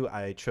next few,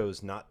 I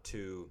chose not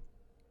to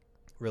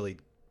really...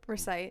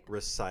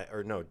 Recite,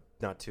 or no,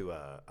 not to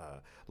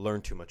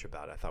learn too much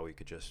about it. I thought we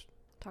could just...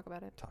 Talk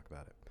about it.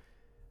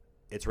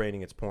 It's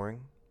raining, it's pouring.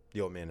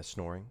 The old man is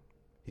snoring.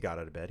 He got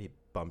out of bed. He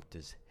bumped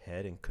his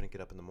head and couldn't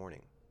get up in the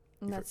morning.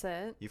 That's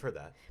it. You've heard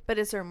that. But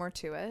is there more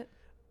to it?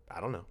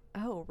 I don't know.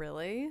 Oh,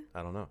 really?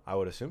 I don't know. I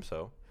would assume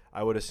so.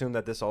 I would assume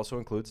that this also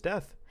includes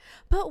death.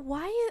 But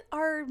why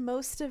are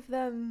most of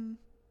them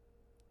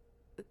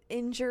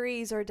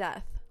injuries or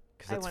death?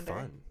 Because it's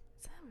fun.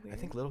 Is that weird? I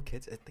think little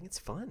kids, I think it's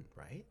fun,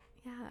 right?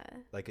 Yeah.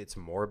 Like it's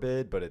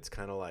morbid, but it's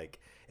kind of like,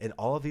 and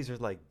all of these are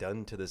like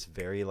done to this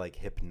very like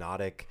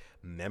hypnotic,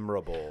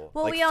 memorable.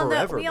 Well, like we all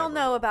memorable.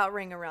 know about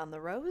Ring Around the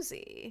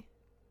Rosie.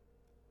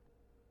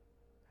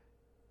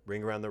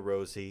 Ring Around the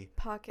Rosie.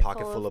 Pocket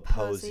full of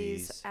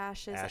posies.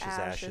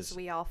 Ashes.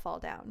 We all fall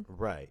down.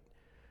 Right.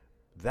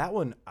 That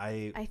one,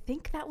 I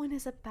think that one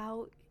is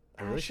about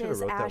I really should have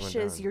wrote that one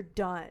down. You're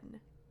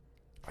done.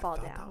 Fall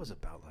down. I thought that was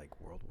about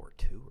like World War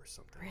II or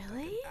something.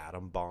 Really? Like an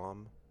atom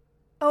bomb.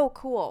 Oh,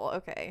 cool.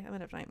 Okay. I'm going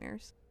to have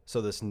nightmares.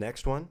 So this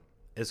next one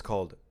is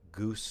called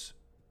Goose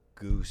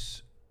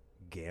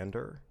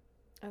Gander.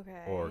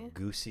 Okay. Or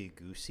Goosey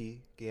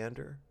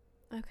Gander.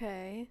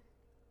 Okay.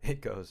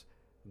 It goes,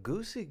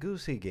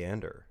 Goosey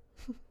Gander,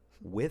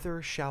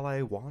 whither shall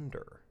I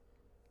wander?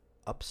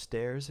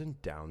 Upstairs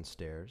and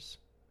downstairs,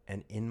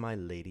 and in my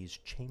lady's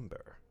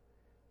chamber.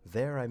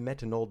 There I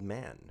met an old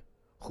man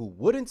who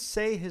wouldn't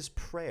say his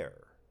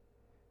prayer.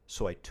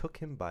 So I took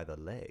him by the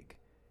leg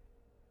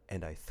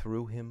and I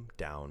threw him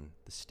down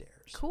the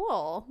stairs.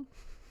 Cool.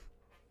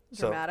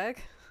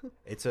 Dramatic.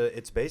 So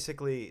it's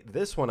basically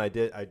this one I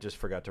just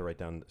forgot to write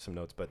down some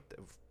notes, but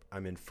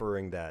I'm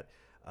inferring that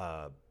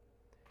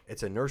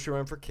it's a nursery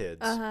rhyme for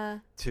kids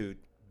to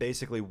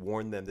basically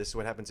warn them this is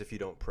what happens if you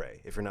don't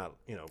pray. If you're not,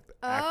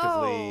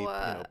 actively,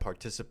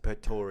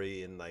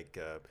 participatory in like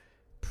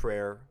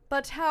prayer.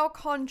 But how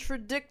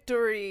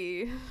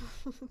contradictory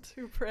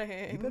to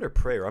praying. You better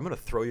pray or I'm going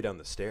to throw you down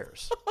the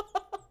stairs.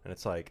 And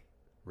it's like,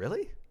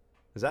 really?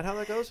 Is that how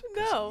that goes?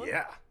 No.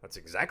 Yeah, that's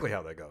exactly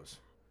how that goes.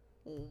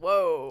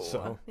 Whoa.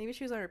 So maybe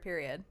she was on her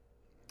period.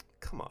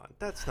 Come on,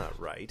 that's not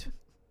right.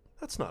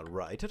 That's not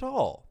right at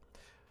all.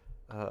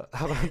 How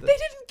about they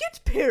didn't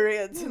get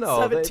periods in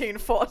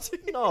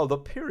 1740. No, the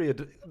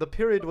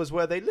period was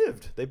where they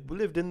lived. They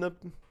lived in the...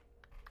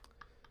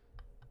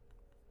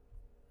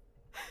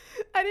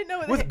 I didn't know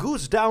what with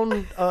goose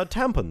down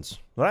tampons,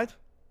 right?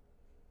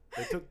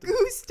 They took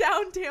goose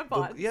down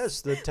tampons.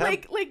 Yes, the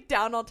like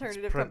down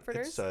alternative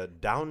comforters. It's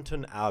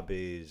Downton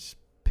Abbey's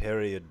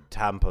period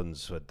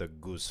tampons with the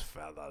goose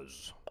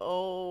feathers.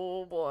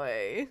 Oh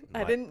boy,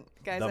 I didn't,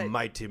 guys. The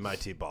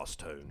mighty boss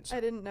tones. I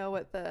didn't know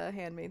what The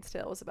Handmaid's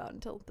Tale was about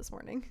until this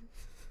morning.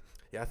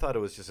 Yeah, I thought it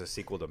was just a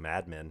sequel to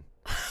Mad Men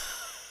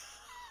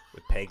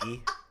with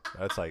Peggy.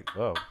 That's like,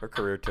 oh, her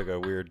career took a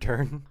weird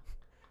turn,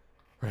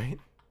 right?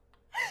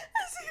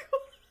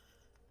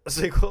 A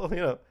sequel,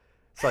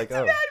 It's like,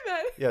 Mad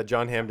Men. Yeah,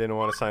 John Hamm didn't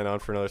want to sign on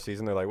for another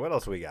season. They're like, what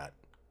else we got?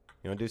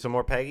 You want to do some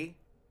more Peggy?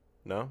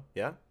 No?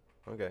 Yeah?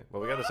 Okay.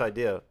 Well, we got this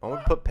idea. I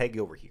want to put Peggy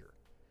over here.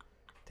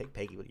 Take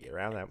Peggy with you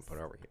around that and put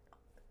her over here.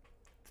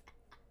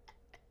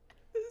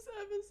 This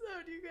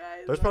episode, you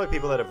guys. There's probably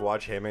people that have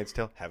watched Handmaid's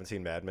Tale, haven't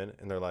seen Mad Men,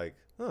 and they're like,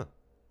 huh,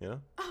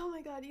 Oh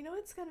my god, you know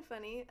what's kind of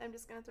funny? I'm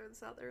just going to throw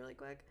this out there really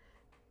quick.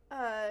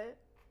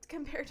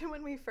 Compared to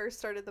when we first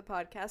started the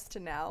podcast to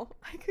now,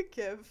 I could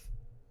give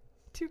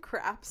 2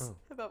 craps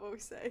about what we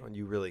say. And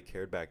you really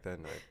cared back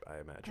then, I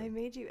imagine. I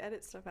made you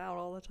edit stuff out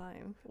all the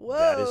time.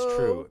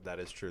 Whoa. That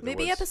is true.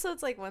 Maybe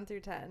episodes like 1 through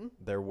 10.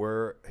 There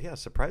were,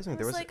 surprisingly.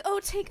 There was like,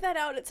 take that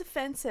out. It's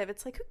offensive.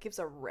 It's like, who gives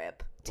a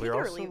rip? Take it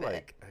or leave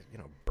it.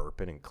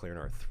 Burping and clearing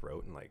our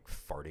throat and like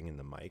farting in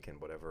the mic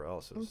and whatever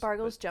else.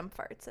 Bargles jump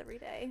farts every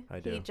day. I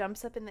do. He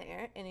jumps up in the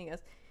air and he goes,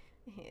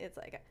 it's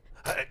like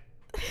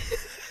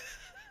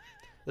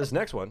This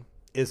next one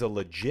is a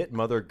legit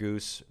Mother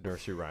Goose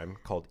nursery rhyme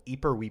called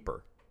Eeper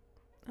Weeper.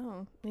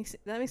 Oh,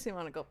 that makes me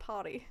want to go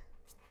potty.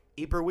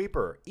 Eeper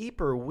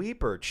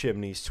Weeper,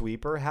 chimney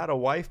sweeper, had a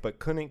wife but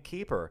couldn't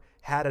keep her.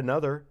 Had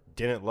another,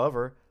 didn't love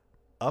her.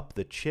 Up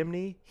the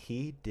chimney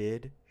he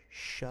did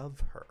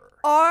shove her.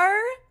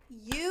 Are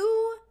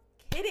you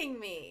kidding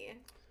me?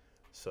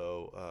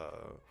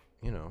 So,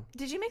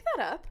 Did you make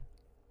that up?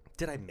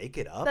 Did I make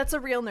it up? That's a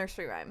real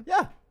nursery rhyme.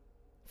 Yeah.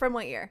 From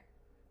what year?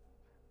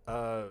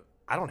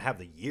 I don't have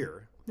the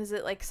year. Is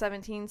it like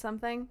 17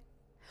 something?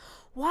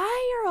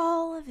 Why are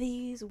all of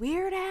these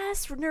weird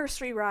ass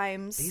nursery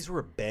rhymes? These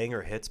were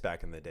banger hits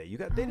back in the day.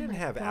 They didn't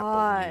have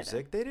Apple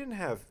Music. They didn't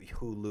have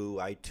Hulu,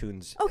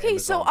 iTunes. Okay,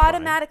 Amazon so Prime.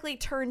 Automatically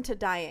turn to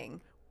dying.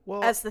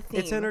 Well, as the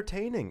theme. It's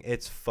entertaining.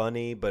 It's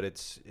funny, but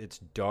it's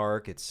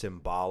dark. It's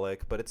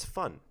symbolic, but it's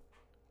fun.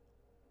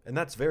 And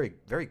that's very,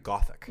 very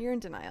gothic. You're in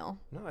denial.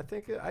 No, I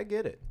think I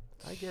get it.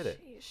 I get it.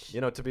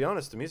 Sheesh. To be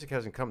honest, the music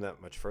hasn't come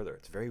that much further.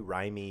 It's very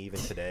rhymey even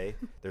today.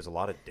 There's a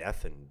lot of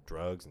death and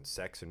drugs and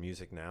sex and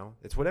music now.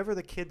 It's whatever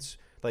the kids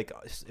like.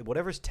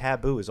 Whatever's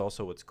taboo is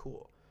also what's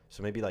cool.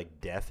 So maybe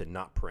like death and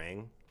not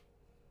praying,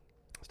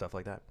 stuff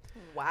like that.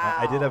 Wow.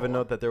 I did have a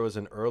note that there was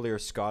an earlier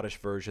Scottish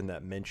version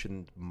that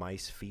mentioned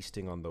mice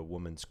feasting on the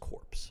woman's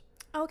corpse.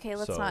 Okay,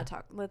 let's not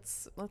talk.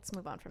 Let's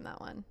move on from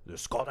that one. The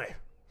Scotty.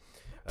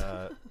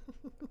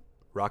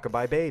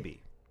 Rockabye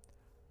Baby.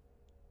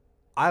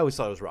 I always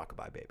thought it was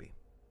Rockabye Baby.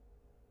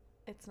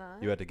 It's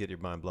not? You had to get your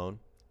mind blown.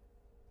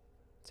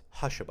 It's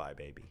Hushabye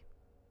Baby.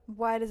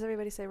 Why does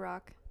everybody say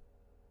rock?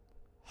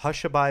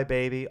 Hushabye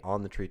Baby,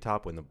 on the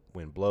treetop, when the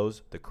wind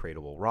blows, the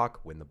cradle will rock.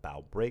 When the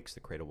bough breaks, the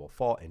cradle will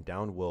fall, and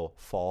down will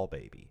fall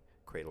baby,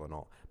 cradle and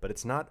all. But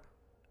it's not,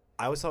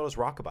 I always thought it was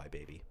Rockabye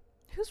Baby.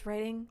 Who's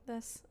writing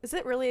this? Is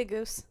it really a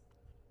goose?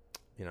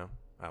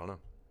 I don't know.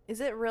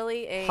 Is it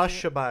really a...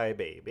 Hushabye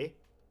Baby.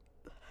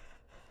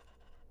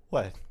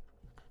 What?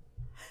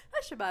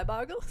 Hushabye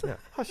Bargles. Yeah,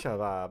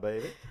 Hushabye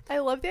Baby. I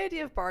love the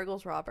idea of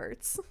Bargles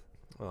Roberts.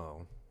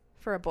 Oh.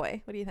 For a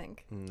boy. What do you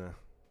think? No.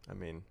 I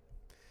mean...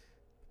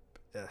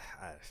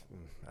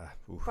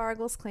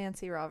 Bargles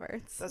Clancy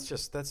Roberts.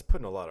 That's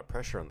putting a lot of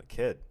pressure on the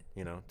kid,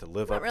 to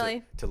live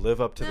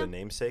up to the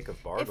namesake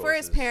of Bargles. If we're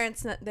his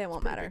parents, they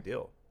won't matter. Big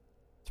deal.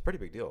 It's a pretty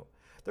big deal.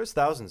 There's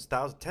thousands,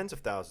 tens of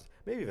thousands,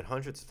 maybe even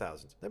hundreds of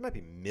thousands. There might be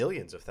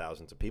millions of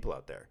thousands of people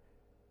out there,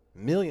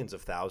 millions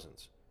of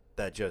thousands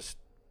that just,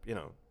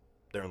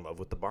 they're in love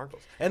with the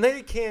Bargles, and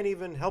they can't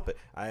even help it.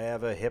 I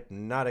have a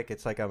hypnotic.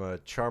 It's like I'm a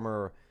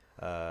charmer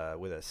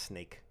with a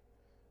snake.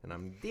 And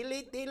I'm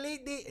delete,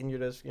 and you're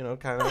just,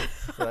 kind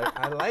of like,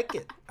 I like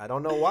it. I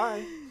don't know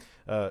why.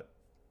 I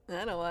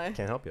know why.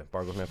 Can't help you.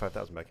 Bargles Man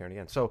 5000 back here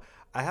again. So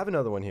I have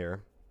another one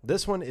here.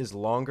 This one is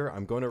longer.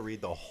 I'm going to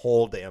read the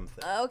whole damn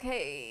thing.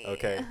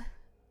 Okay.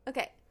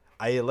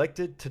 I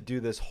elected to do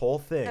this whole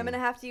thing. I'm going to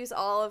have to use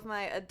all of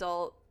my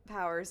adult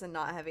powers and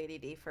not have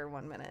ADD for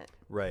 1 minute.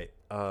 Right.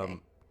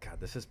 God,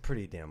 this is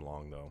pretty damn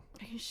long, though.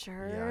 Are you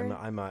sure?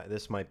 Yeah,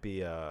 this might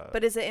be...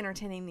 But is it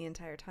entertaining the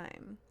entire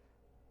time?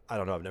 I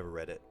don't know. I've never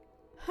read it.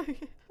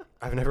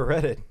 I've never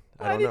read it.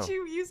 Why did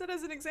you use it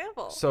as an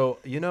example? So,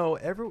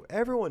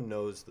 everyone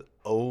knows that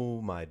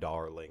Oh My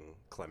Darling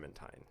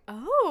Clementine.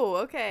 Oh,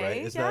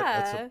 okay. Right?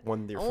 That's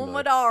one you're familiar with. Oh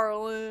my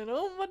darling,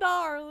 oh my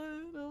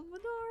darling, oh my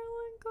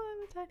darling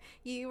Clementine.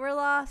 You were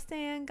lost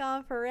and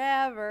gone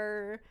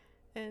forever.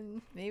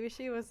 And maybe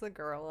she was the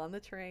girl on the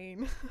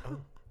train. Oh,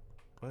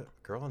 what?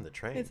 Girl on the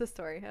train? It's a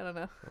story. I don't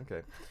know.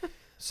 Okay.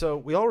 So,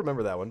 we all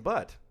remember that one,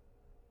 but...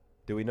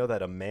 do we know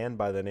that a man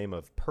by the name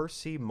of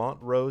Percy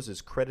Montrose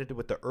is credited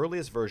with the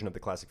earliest version of the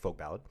classic folk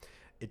ballad?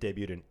 It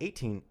debuted in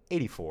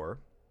 1884.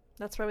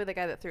 That's probably the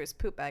guy that threw his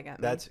poop bag at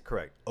me. That's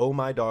correct. Oh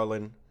My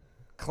Darling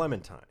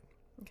Clementine.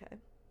 Okay.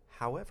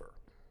 However,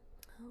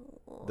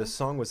 the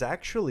song was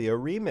actually a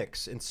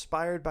remix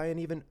inspired by an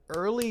even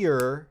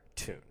earlier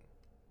tune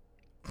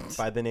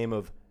by the name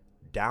of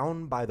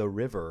Down by the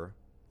River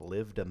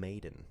Lived a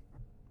Maiden.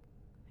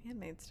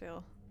 Handmaid's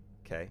Tale.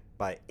 Okay,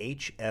 by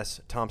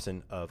H.S.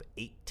 Thompson of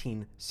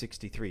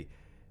 1863.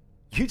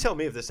 You tell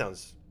me if this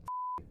sounds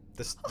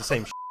the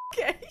same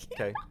Okay.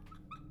 Okay.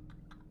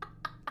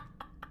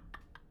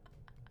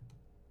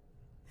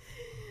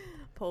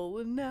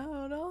 Pulling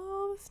out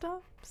all the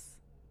stops.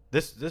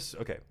 This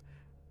okay.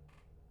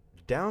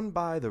 Down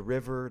by the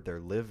river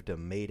there lived a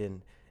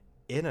maiden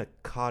in a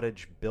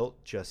cottage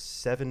built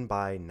just 7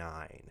 by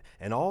 9,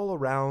 and all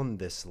around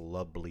this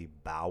lovely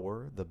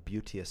bower the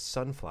beauteous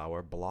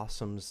sunflower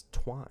blossoms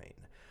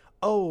twine.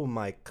 Oh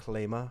my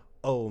Clema,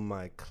 oh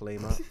my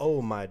Clema,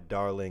 oh my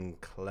darling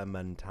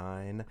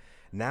Clementine,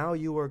 now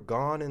you are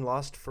gone and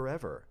lost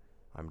forever.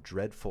 I'm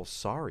dreadful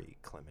sorry,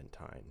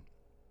 Clementine.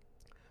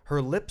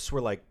 Her lips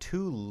were like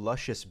 2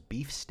 luscious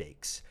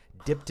beefsteaks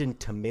dipped in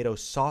tomato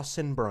sauce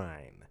and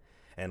brine,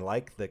 and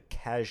like the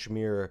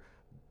cashmere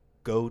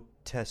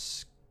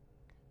goatess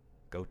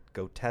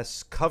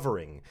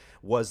covering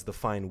was the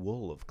fine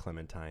wool of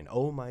Clementine.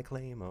 Oh my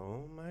Clema,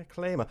 oh my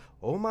Clema,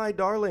 oh my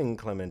darling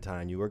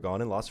Clementine, you are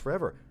gone and lost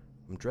forever.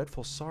 I'm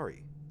dreadful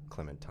sorry,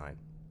 Clementine.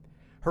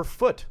 Her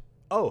foot,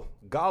 oh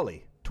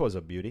golly, 'twas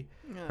a beauty.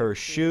 Her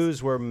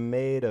shoes were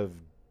made of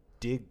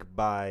dig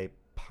by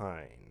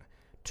pine.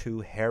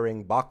 2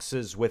 herring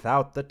boxes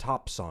without the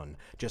tops on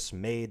just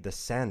made the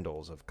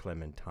sandals of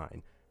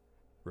Clementine.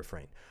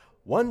 Refrain.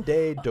 One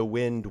day the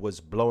wind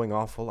was blowing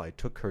awful. I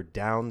took her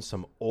down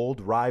some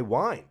old rye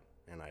wine,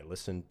 and I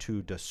listened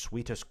to the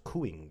sweetest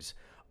cooings.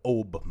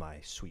 Oh, my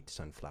sweet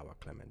sunflower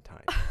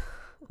Clementine.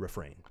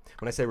 Refrain.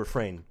 When I say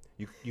refrain,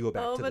 you go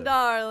back to the... Oh, my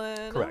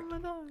darling. Correct. Oh, my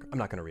darling. I'm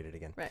not going to read it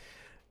again. Right.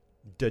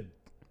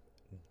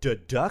 The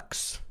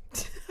ducks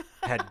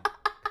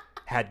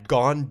had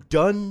gone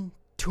done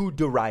to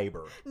the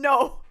river.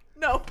 No.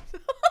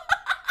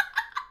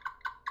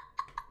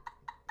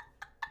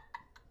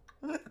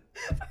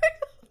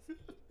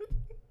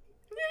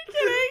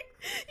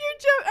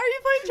 Are you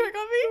playing trick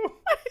on me?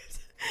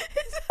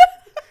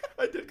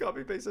 I did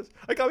copy paste this.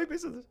 I copy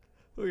pasted this.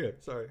 Okay,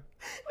 sorry.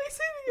 Wait,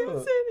 say it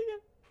again.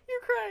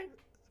 You're crying.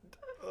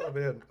 Oh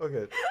man.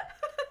 Okay.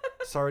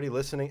 Sorry to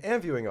listening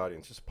and viewing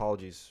audience. Just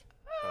apologies.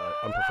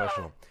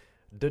 Unprofessional.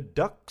 The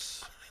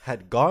ducks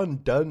had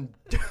gone done.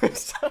 We're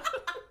sobbing.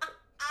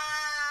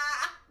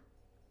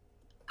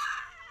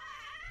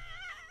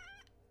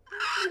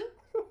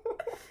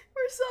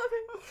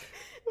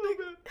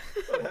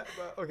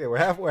 Okay, we're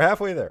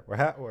halfway there. We're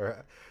halfway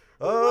there.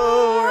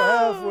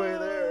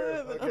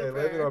 Okay,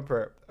 leave it on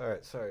prayer. All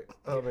right, sorry.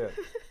 Oh man,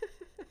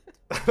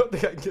 I don't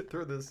think I can get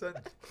through this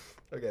sentence.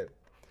 Okay,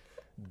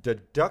 the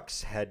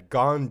ducks had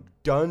gone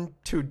done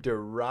to the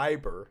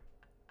river.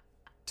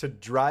 To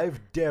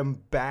drive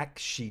them back,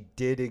 she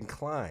did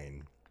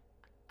incline.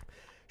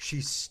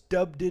 She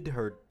stubbed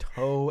her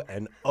toe,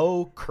 and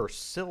oh,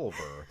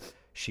 cursilver,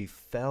 she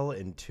fell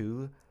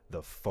into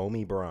the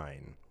foamy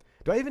brine.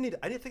 Do I even need?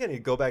 I didn't think I need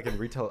to go back and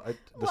retell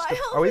the story.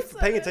 Are we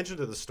paying attention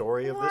to the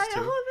story of this too?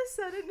 Why all of a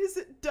sudden is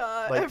it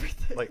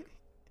everything? Like,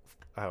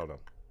 I don't know.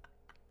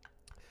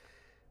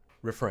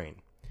 Refrain.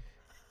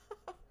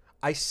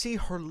 I see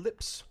her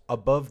lips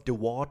above the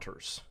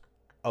waters,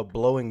 a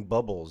blowing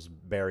bubbles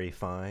very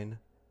fine.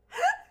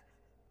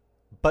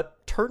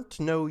 But turnt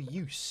no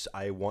use,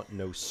 I want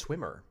no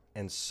swimmer,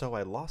 and so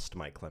I lost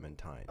my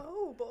Clementine.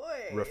 Oh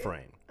boy.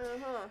 Refrain.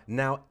 Uh-huh.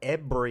 Now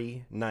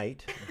every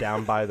night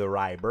down by the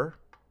river,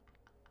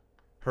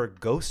 her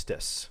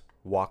ghostess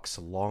walks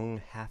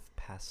long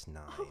 9:30.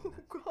 Oh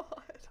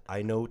God.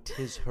 I know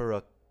 'tis her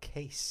a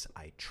case,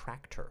 I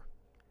tracked her,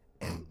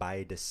 and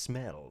by the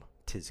smell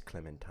 'tis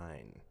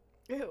Clementine.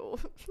 Ew.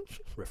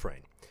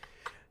 Refrain.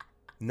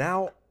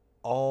 Now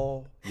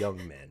all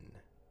young men,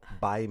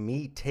 by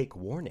me take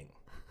warning.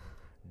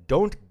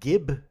 Don't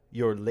gib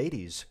your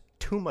ladies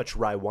too much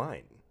rye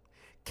wine.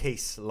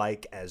 Case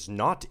like as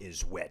not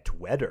is wet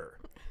weather.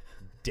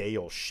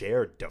 Dale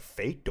shared de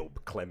fato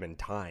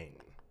Clementine.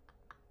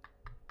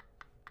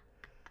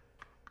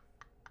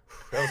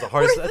 That was the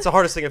hardest. That's the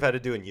hardest thing I've had to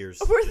do in years.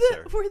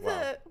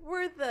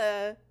 Were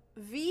the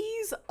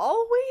V's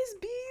always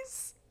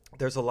B's?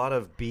 There's a lot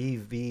of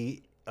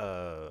BV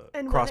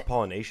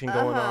cross-pollination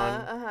going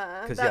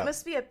on. That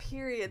must be a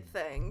period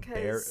thing.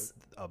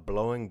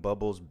 Blowing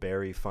bubbles,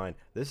 berry fine.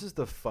 This is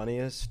the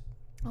funniest.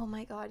 Oh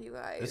my God, you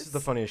guys! This is the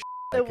funniest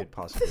I could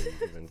possibly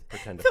even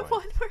pretend to find. The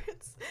one where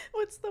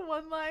what's the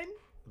one line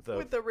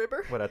with the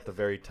river? What at the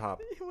very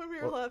top? When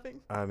we were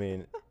laughing. I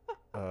mean,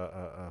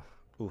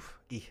 oof,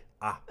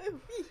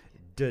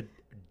 The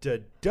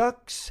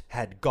ducks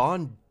had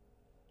gone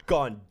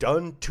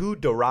done to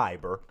the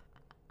river.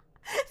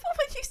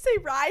 When you say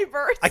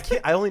river,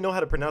 I only know how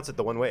to pronounce it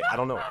the one way. I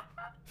don't know.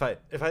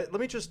 Let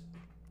me just.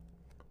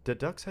 The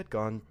ducks had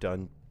gone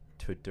done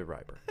to the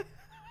river.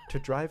 To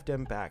drive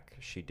them back,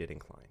 she did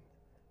incline.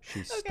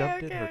 She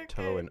stubbed in her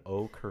toe and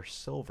oak her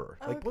silver.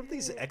 Like, what are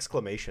these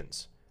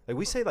exclamations? Like,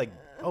 we say, like,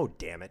 oh,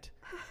 damn it.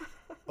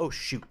 Oh,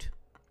 shoot.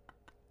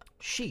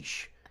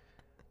 Sheesh.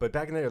 But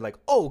back in there, like,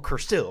 oak her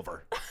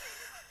silver.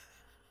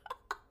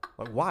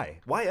 Like,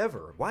 why? Why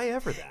ever? Why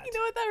ever that? You know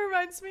what that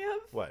reminds me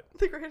of? What?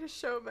 The Greatest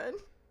Showman.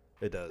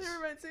 It does. It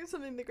reminds me of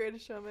something The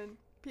Greatest Showman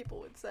people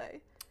would say.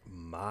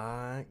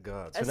 My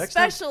God. So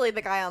especially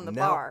the guy on the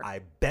bar. I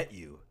bet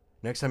you,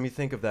 next time you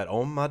think of that,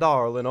 oh, my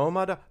darling,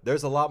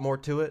 there's a lot more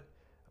to it.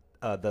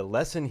 The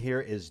lesson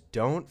here is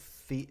don't.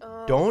 Boy.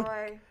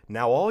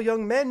 Now all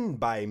young men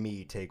by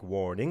me take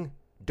warning.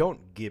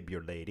 Don't gib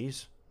your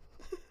ladies.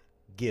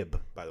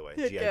 Gib, by the way.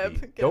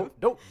 G-I-B.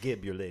 Don't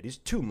gib your ladies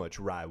too much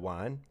rye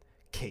wine.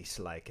 Case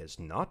like as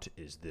not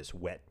is this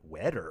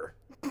wetter.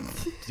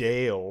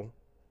 Dale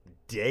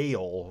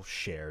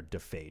shared the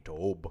fate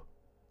ob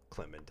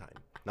Clementine.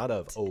 Not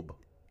of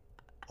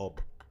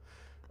ob.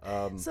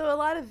 So a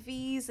lot of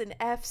V's and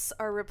F's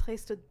are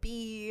replaced with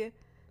B.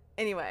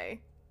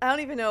 Anyway, I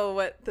don't even know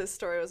what this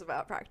story was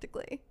about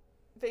practically.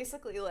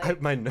 Basically,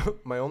 like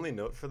my only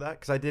note for that,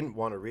 because I didn't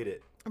want to read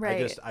it.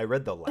 Right. I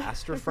read the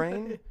last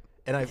refrain,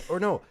 and I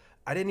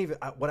didn't even.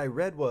 What I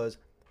read was,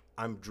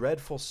 "I'm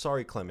dreadful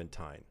sorry,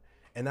 Clementine,"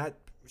 and that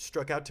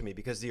struck out to me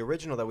because the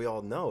original that we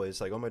all know is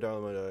like, "Oh my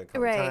darling,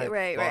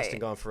 Clementine, lost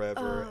and gone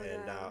forever,"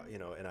 and now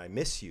and I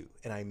miss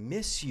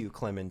you,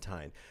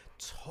 Clementine.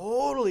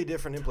 Totally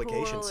different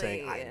implication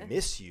saying I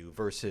miss you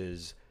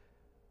versus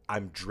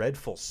I'm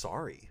dreadful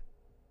sorry.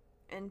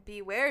 And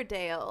beware,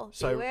 Dale.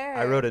 So beware.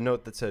 I wrote a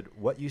note that said,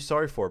 "What you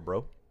sorry for,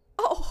 bro?"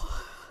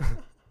 Oh.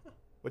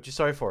 What you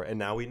sorry for? And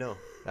now we know.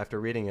 After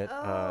reading it,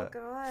 God.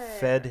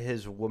 Fed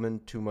his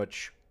woman too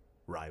much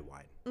rye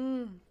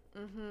wine.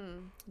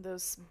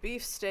 Those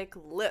beefsteak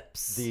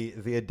lips.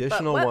 The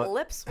additional but what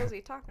lips was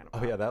he talking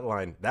about? Oh yeah, that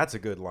line. That's a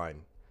good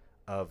line.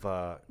 Of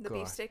the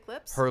beefsteak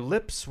lips. Her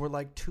lips were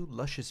like two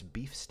luscious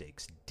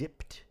beefsteaks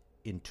dipped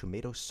in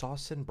tomato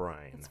sauce and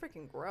brine. That's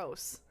freaking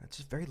gross. That's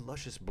just very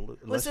luscious blue.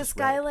 Was this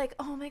guy like,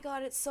 oh my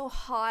God, it's so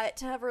hot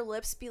to have her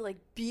lips be like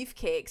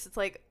beefcakes? It's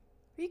like,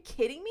 are you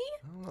kidding me,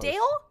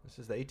 Dale? This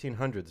is the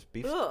 1800s.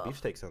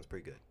 Beefsteak sounds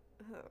pretty good.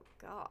 Oh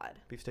God.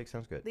 Beefsteak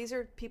sounds good. These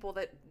are people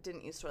that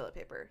didn't use toilet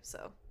paper,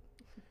 so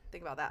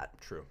think about that.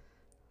 True.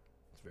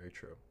 It's very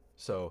true.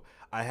 So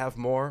I have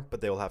more, but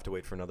they will have to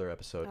wait for another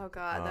episode. Oh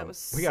God, that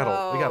was we got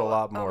a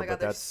lot more, oh my God, but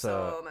that's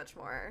so much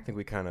more. I think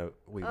we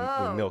we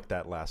milked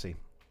that Lassie.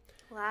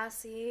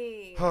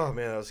 Oh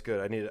man, that was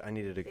good. I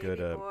needed a good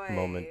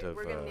moment of.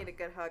 We're gonna need a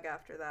good hug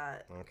after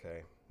that.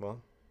 Okay.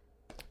 Well,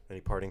 any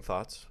parting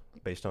thoughts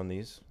based on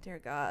these? Dear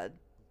God,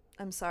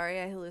 I'm sorry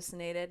I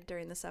hallucinated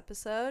during this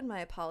episode. My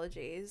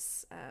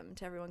apologies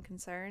to everyone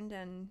concerned,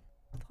 and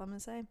that's all I'm gonna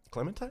say.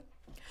 Clementine?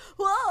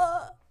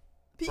 Whoa!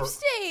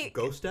 Beefsteak!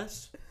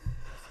 Ghostess?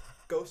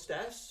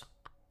 Ghostess?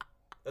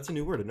 That's a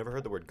new word. I've never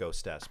heard the word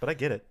ghostess, but I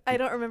get it. I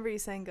don't remember you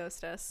saying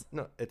ghostess.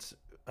 No, it's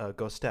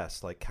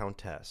ghostess, like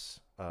countess.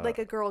 Like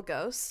a girl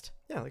ghost?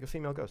 Yeah, like a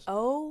female ghost.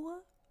 Oh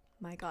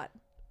my God.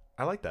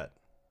 I like that.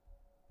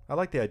 I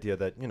like the idea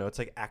that, it's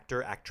like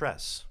actor,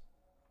 actress.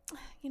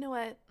 You know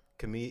what?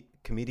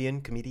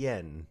 Comedian,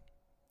 comedienne.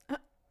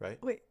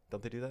 Right? Wait.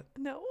 Don't they do that?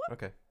 No.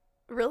 Okay.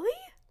 Really?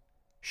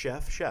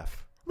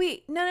 Chef.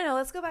 Wait, no.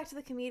 Let's go back to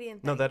the comedian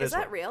thing. No, that is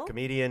that real?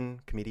 Comedian,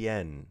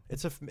 comedienne.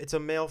 It's a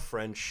male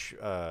French.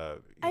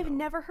 I've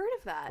never heard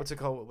of that. What's it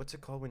called? What's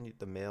it called when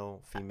the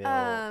male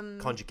female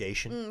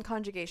conjugation?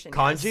 Conjugation.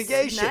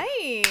 Conjugation.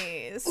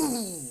 Yes. Nice.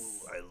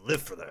 Ooh, I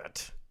live for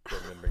that.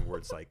 Remembering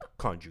words like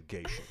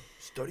conjugation.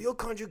 Study your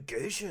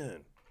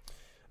conjugation.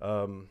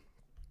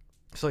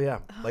 So yeah,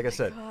 like I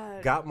said,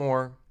 got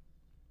more.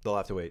 They'll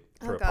have to wait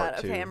for a part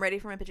 2. Okay, I'm ready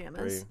for my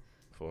pajamas. 3,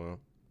 4,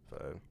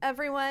 5.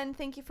 Everyone,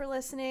 thank you for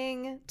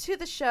listening to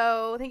the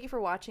show. Thank you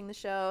for watching the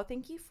show.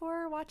 Thank you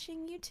for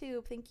watching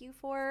YouTube. Thank you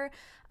for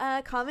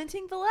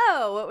commenting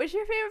below. What was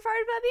your favorite part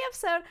about the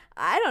episode?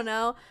 I don't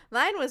know.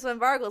 Mine was when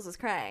Vargles was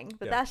crying,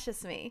 but that's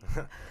just me.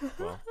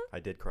 Well,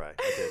 I did cry.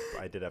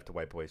 I did have to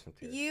wipe away some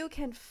tears. You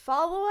can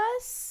follow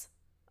us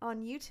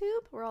on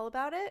YouTube. We're all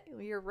about it.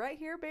 You're right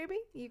here, baby.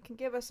 You can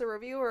give us a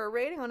review or a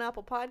rating on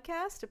Apple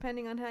Podcasts,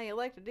 depending on how you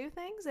like to do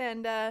things.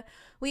 And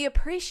we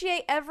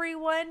appreciate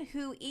everyone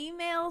who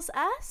emails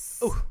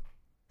us. Ooh,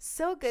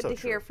 so good to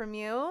hear from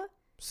you.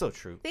 So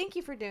true. Thank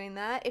you for doing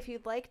that. If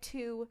you'd like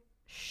to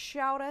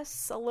shout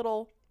us a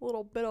little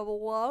bit of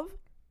love,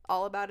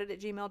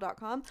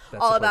 allaboutitgmail.com.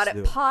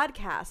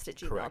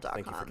 Allaboutitpodcast@gmail.com. Correct.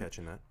 Thank you for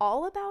catching that.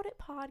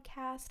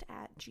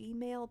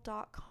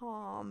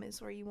 Allaboutitpodcast@gmail.com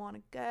is where you want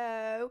to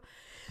go.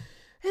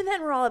 And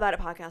then we're All About It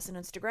Podcast on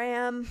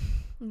Instagram.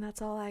 And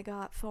that's all I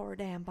got for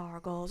Dan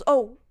Bargles.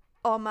 Oh,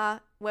 on my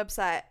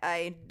website,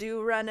 I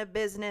do run a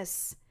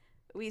business.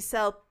 We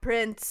sell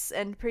prints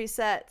and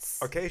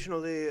presets.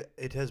 Occasionally,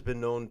 it has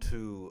been known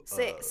to...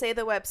 Say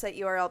the website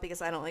URL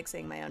because I don't like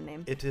saying my own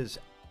name. It is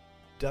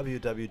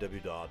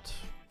www.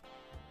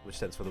 which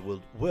stands for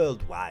the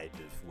World Wide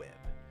Web.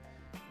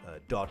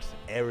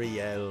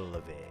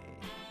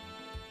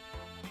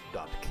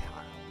 .arielleve.com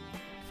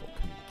for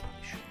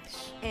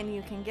communications. And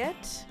you can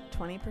get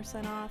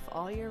 20% off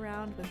all year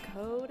round with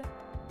code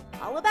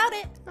All About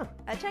It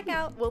at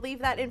checkout. We'll leave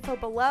that info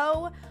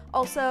below.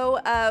 Also,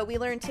 we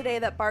learned today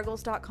that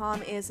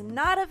Bargles.com is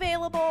not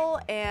available,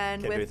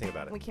 and Can't do anything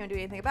about it. We can't do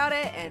anything about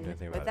it. And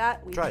with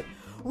that,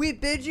 we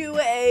bid you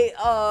a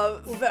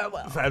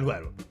farewell.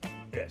 Farewell.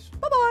 Yes.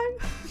 Bye-bye.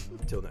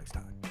 Until next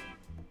time.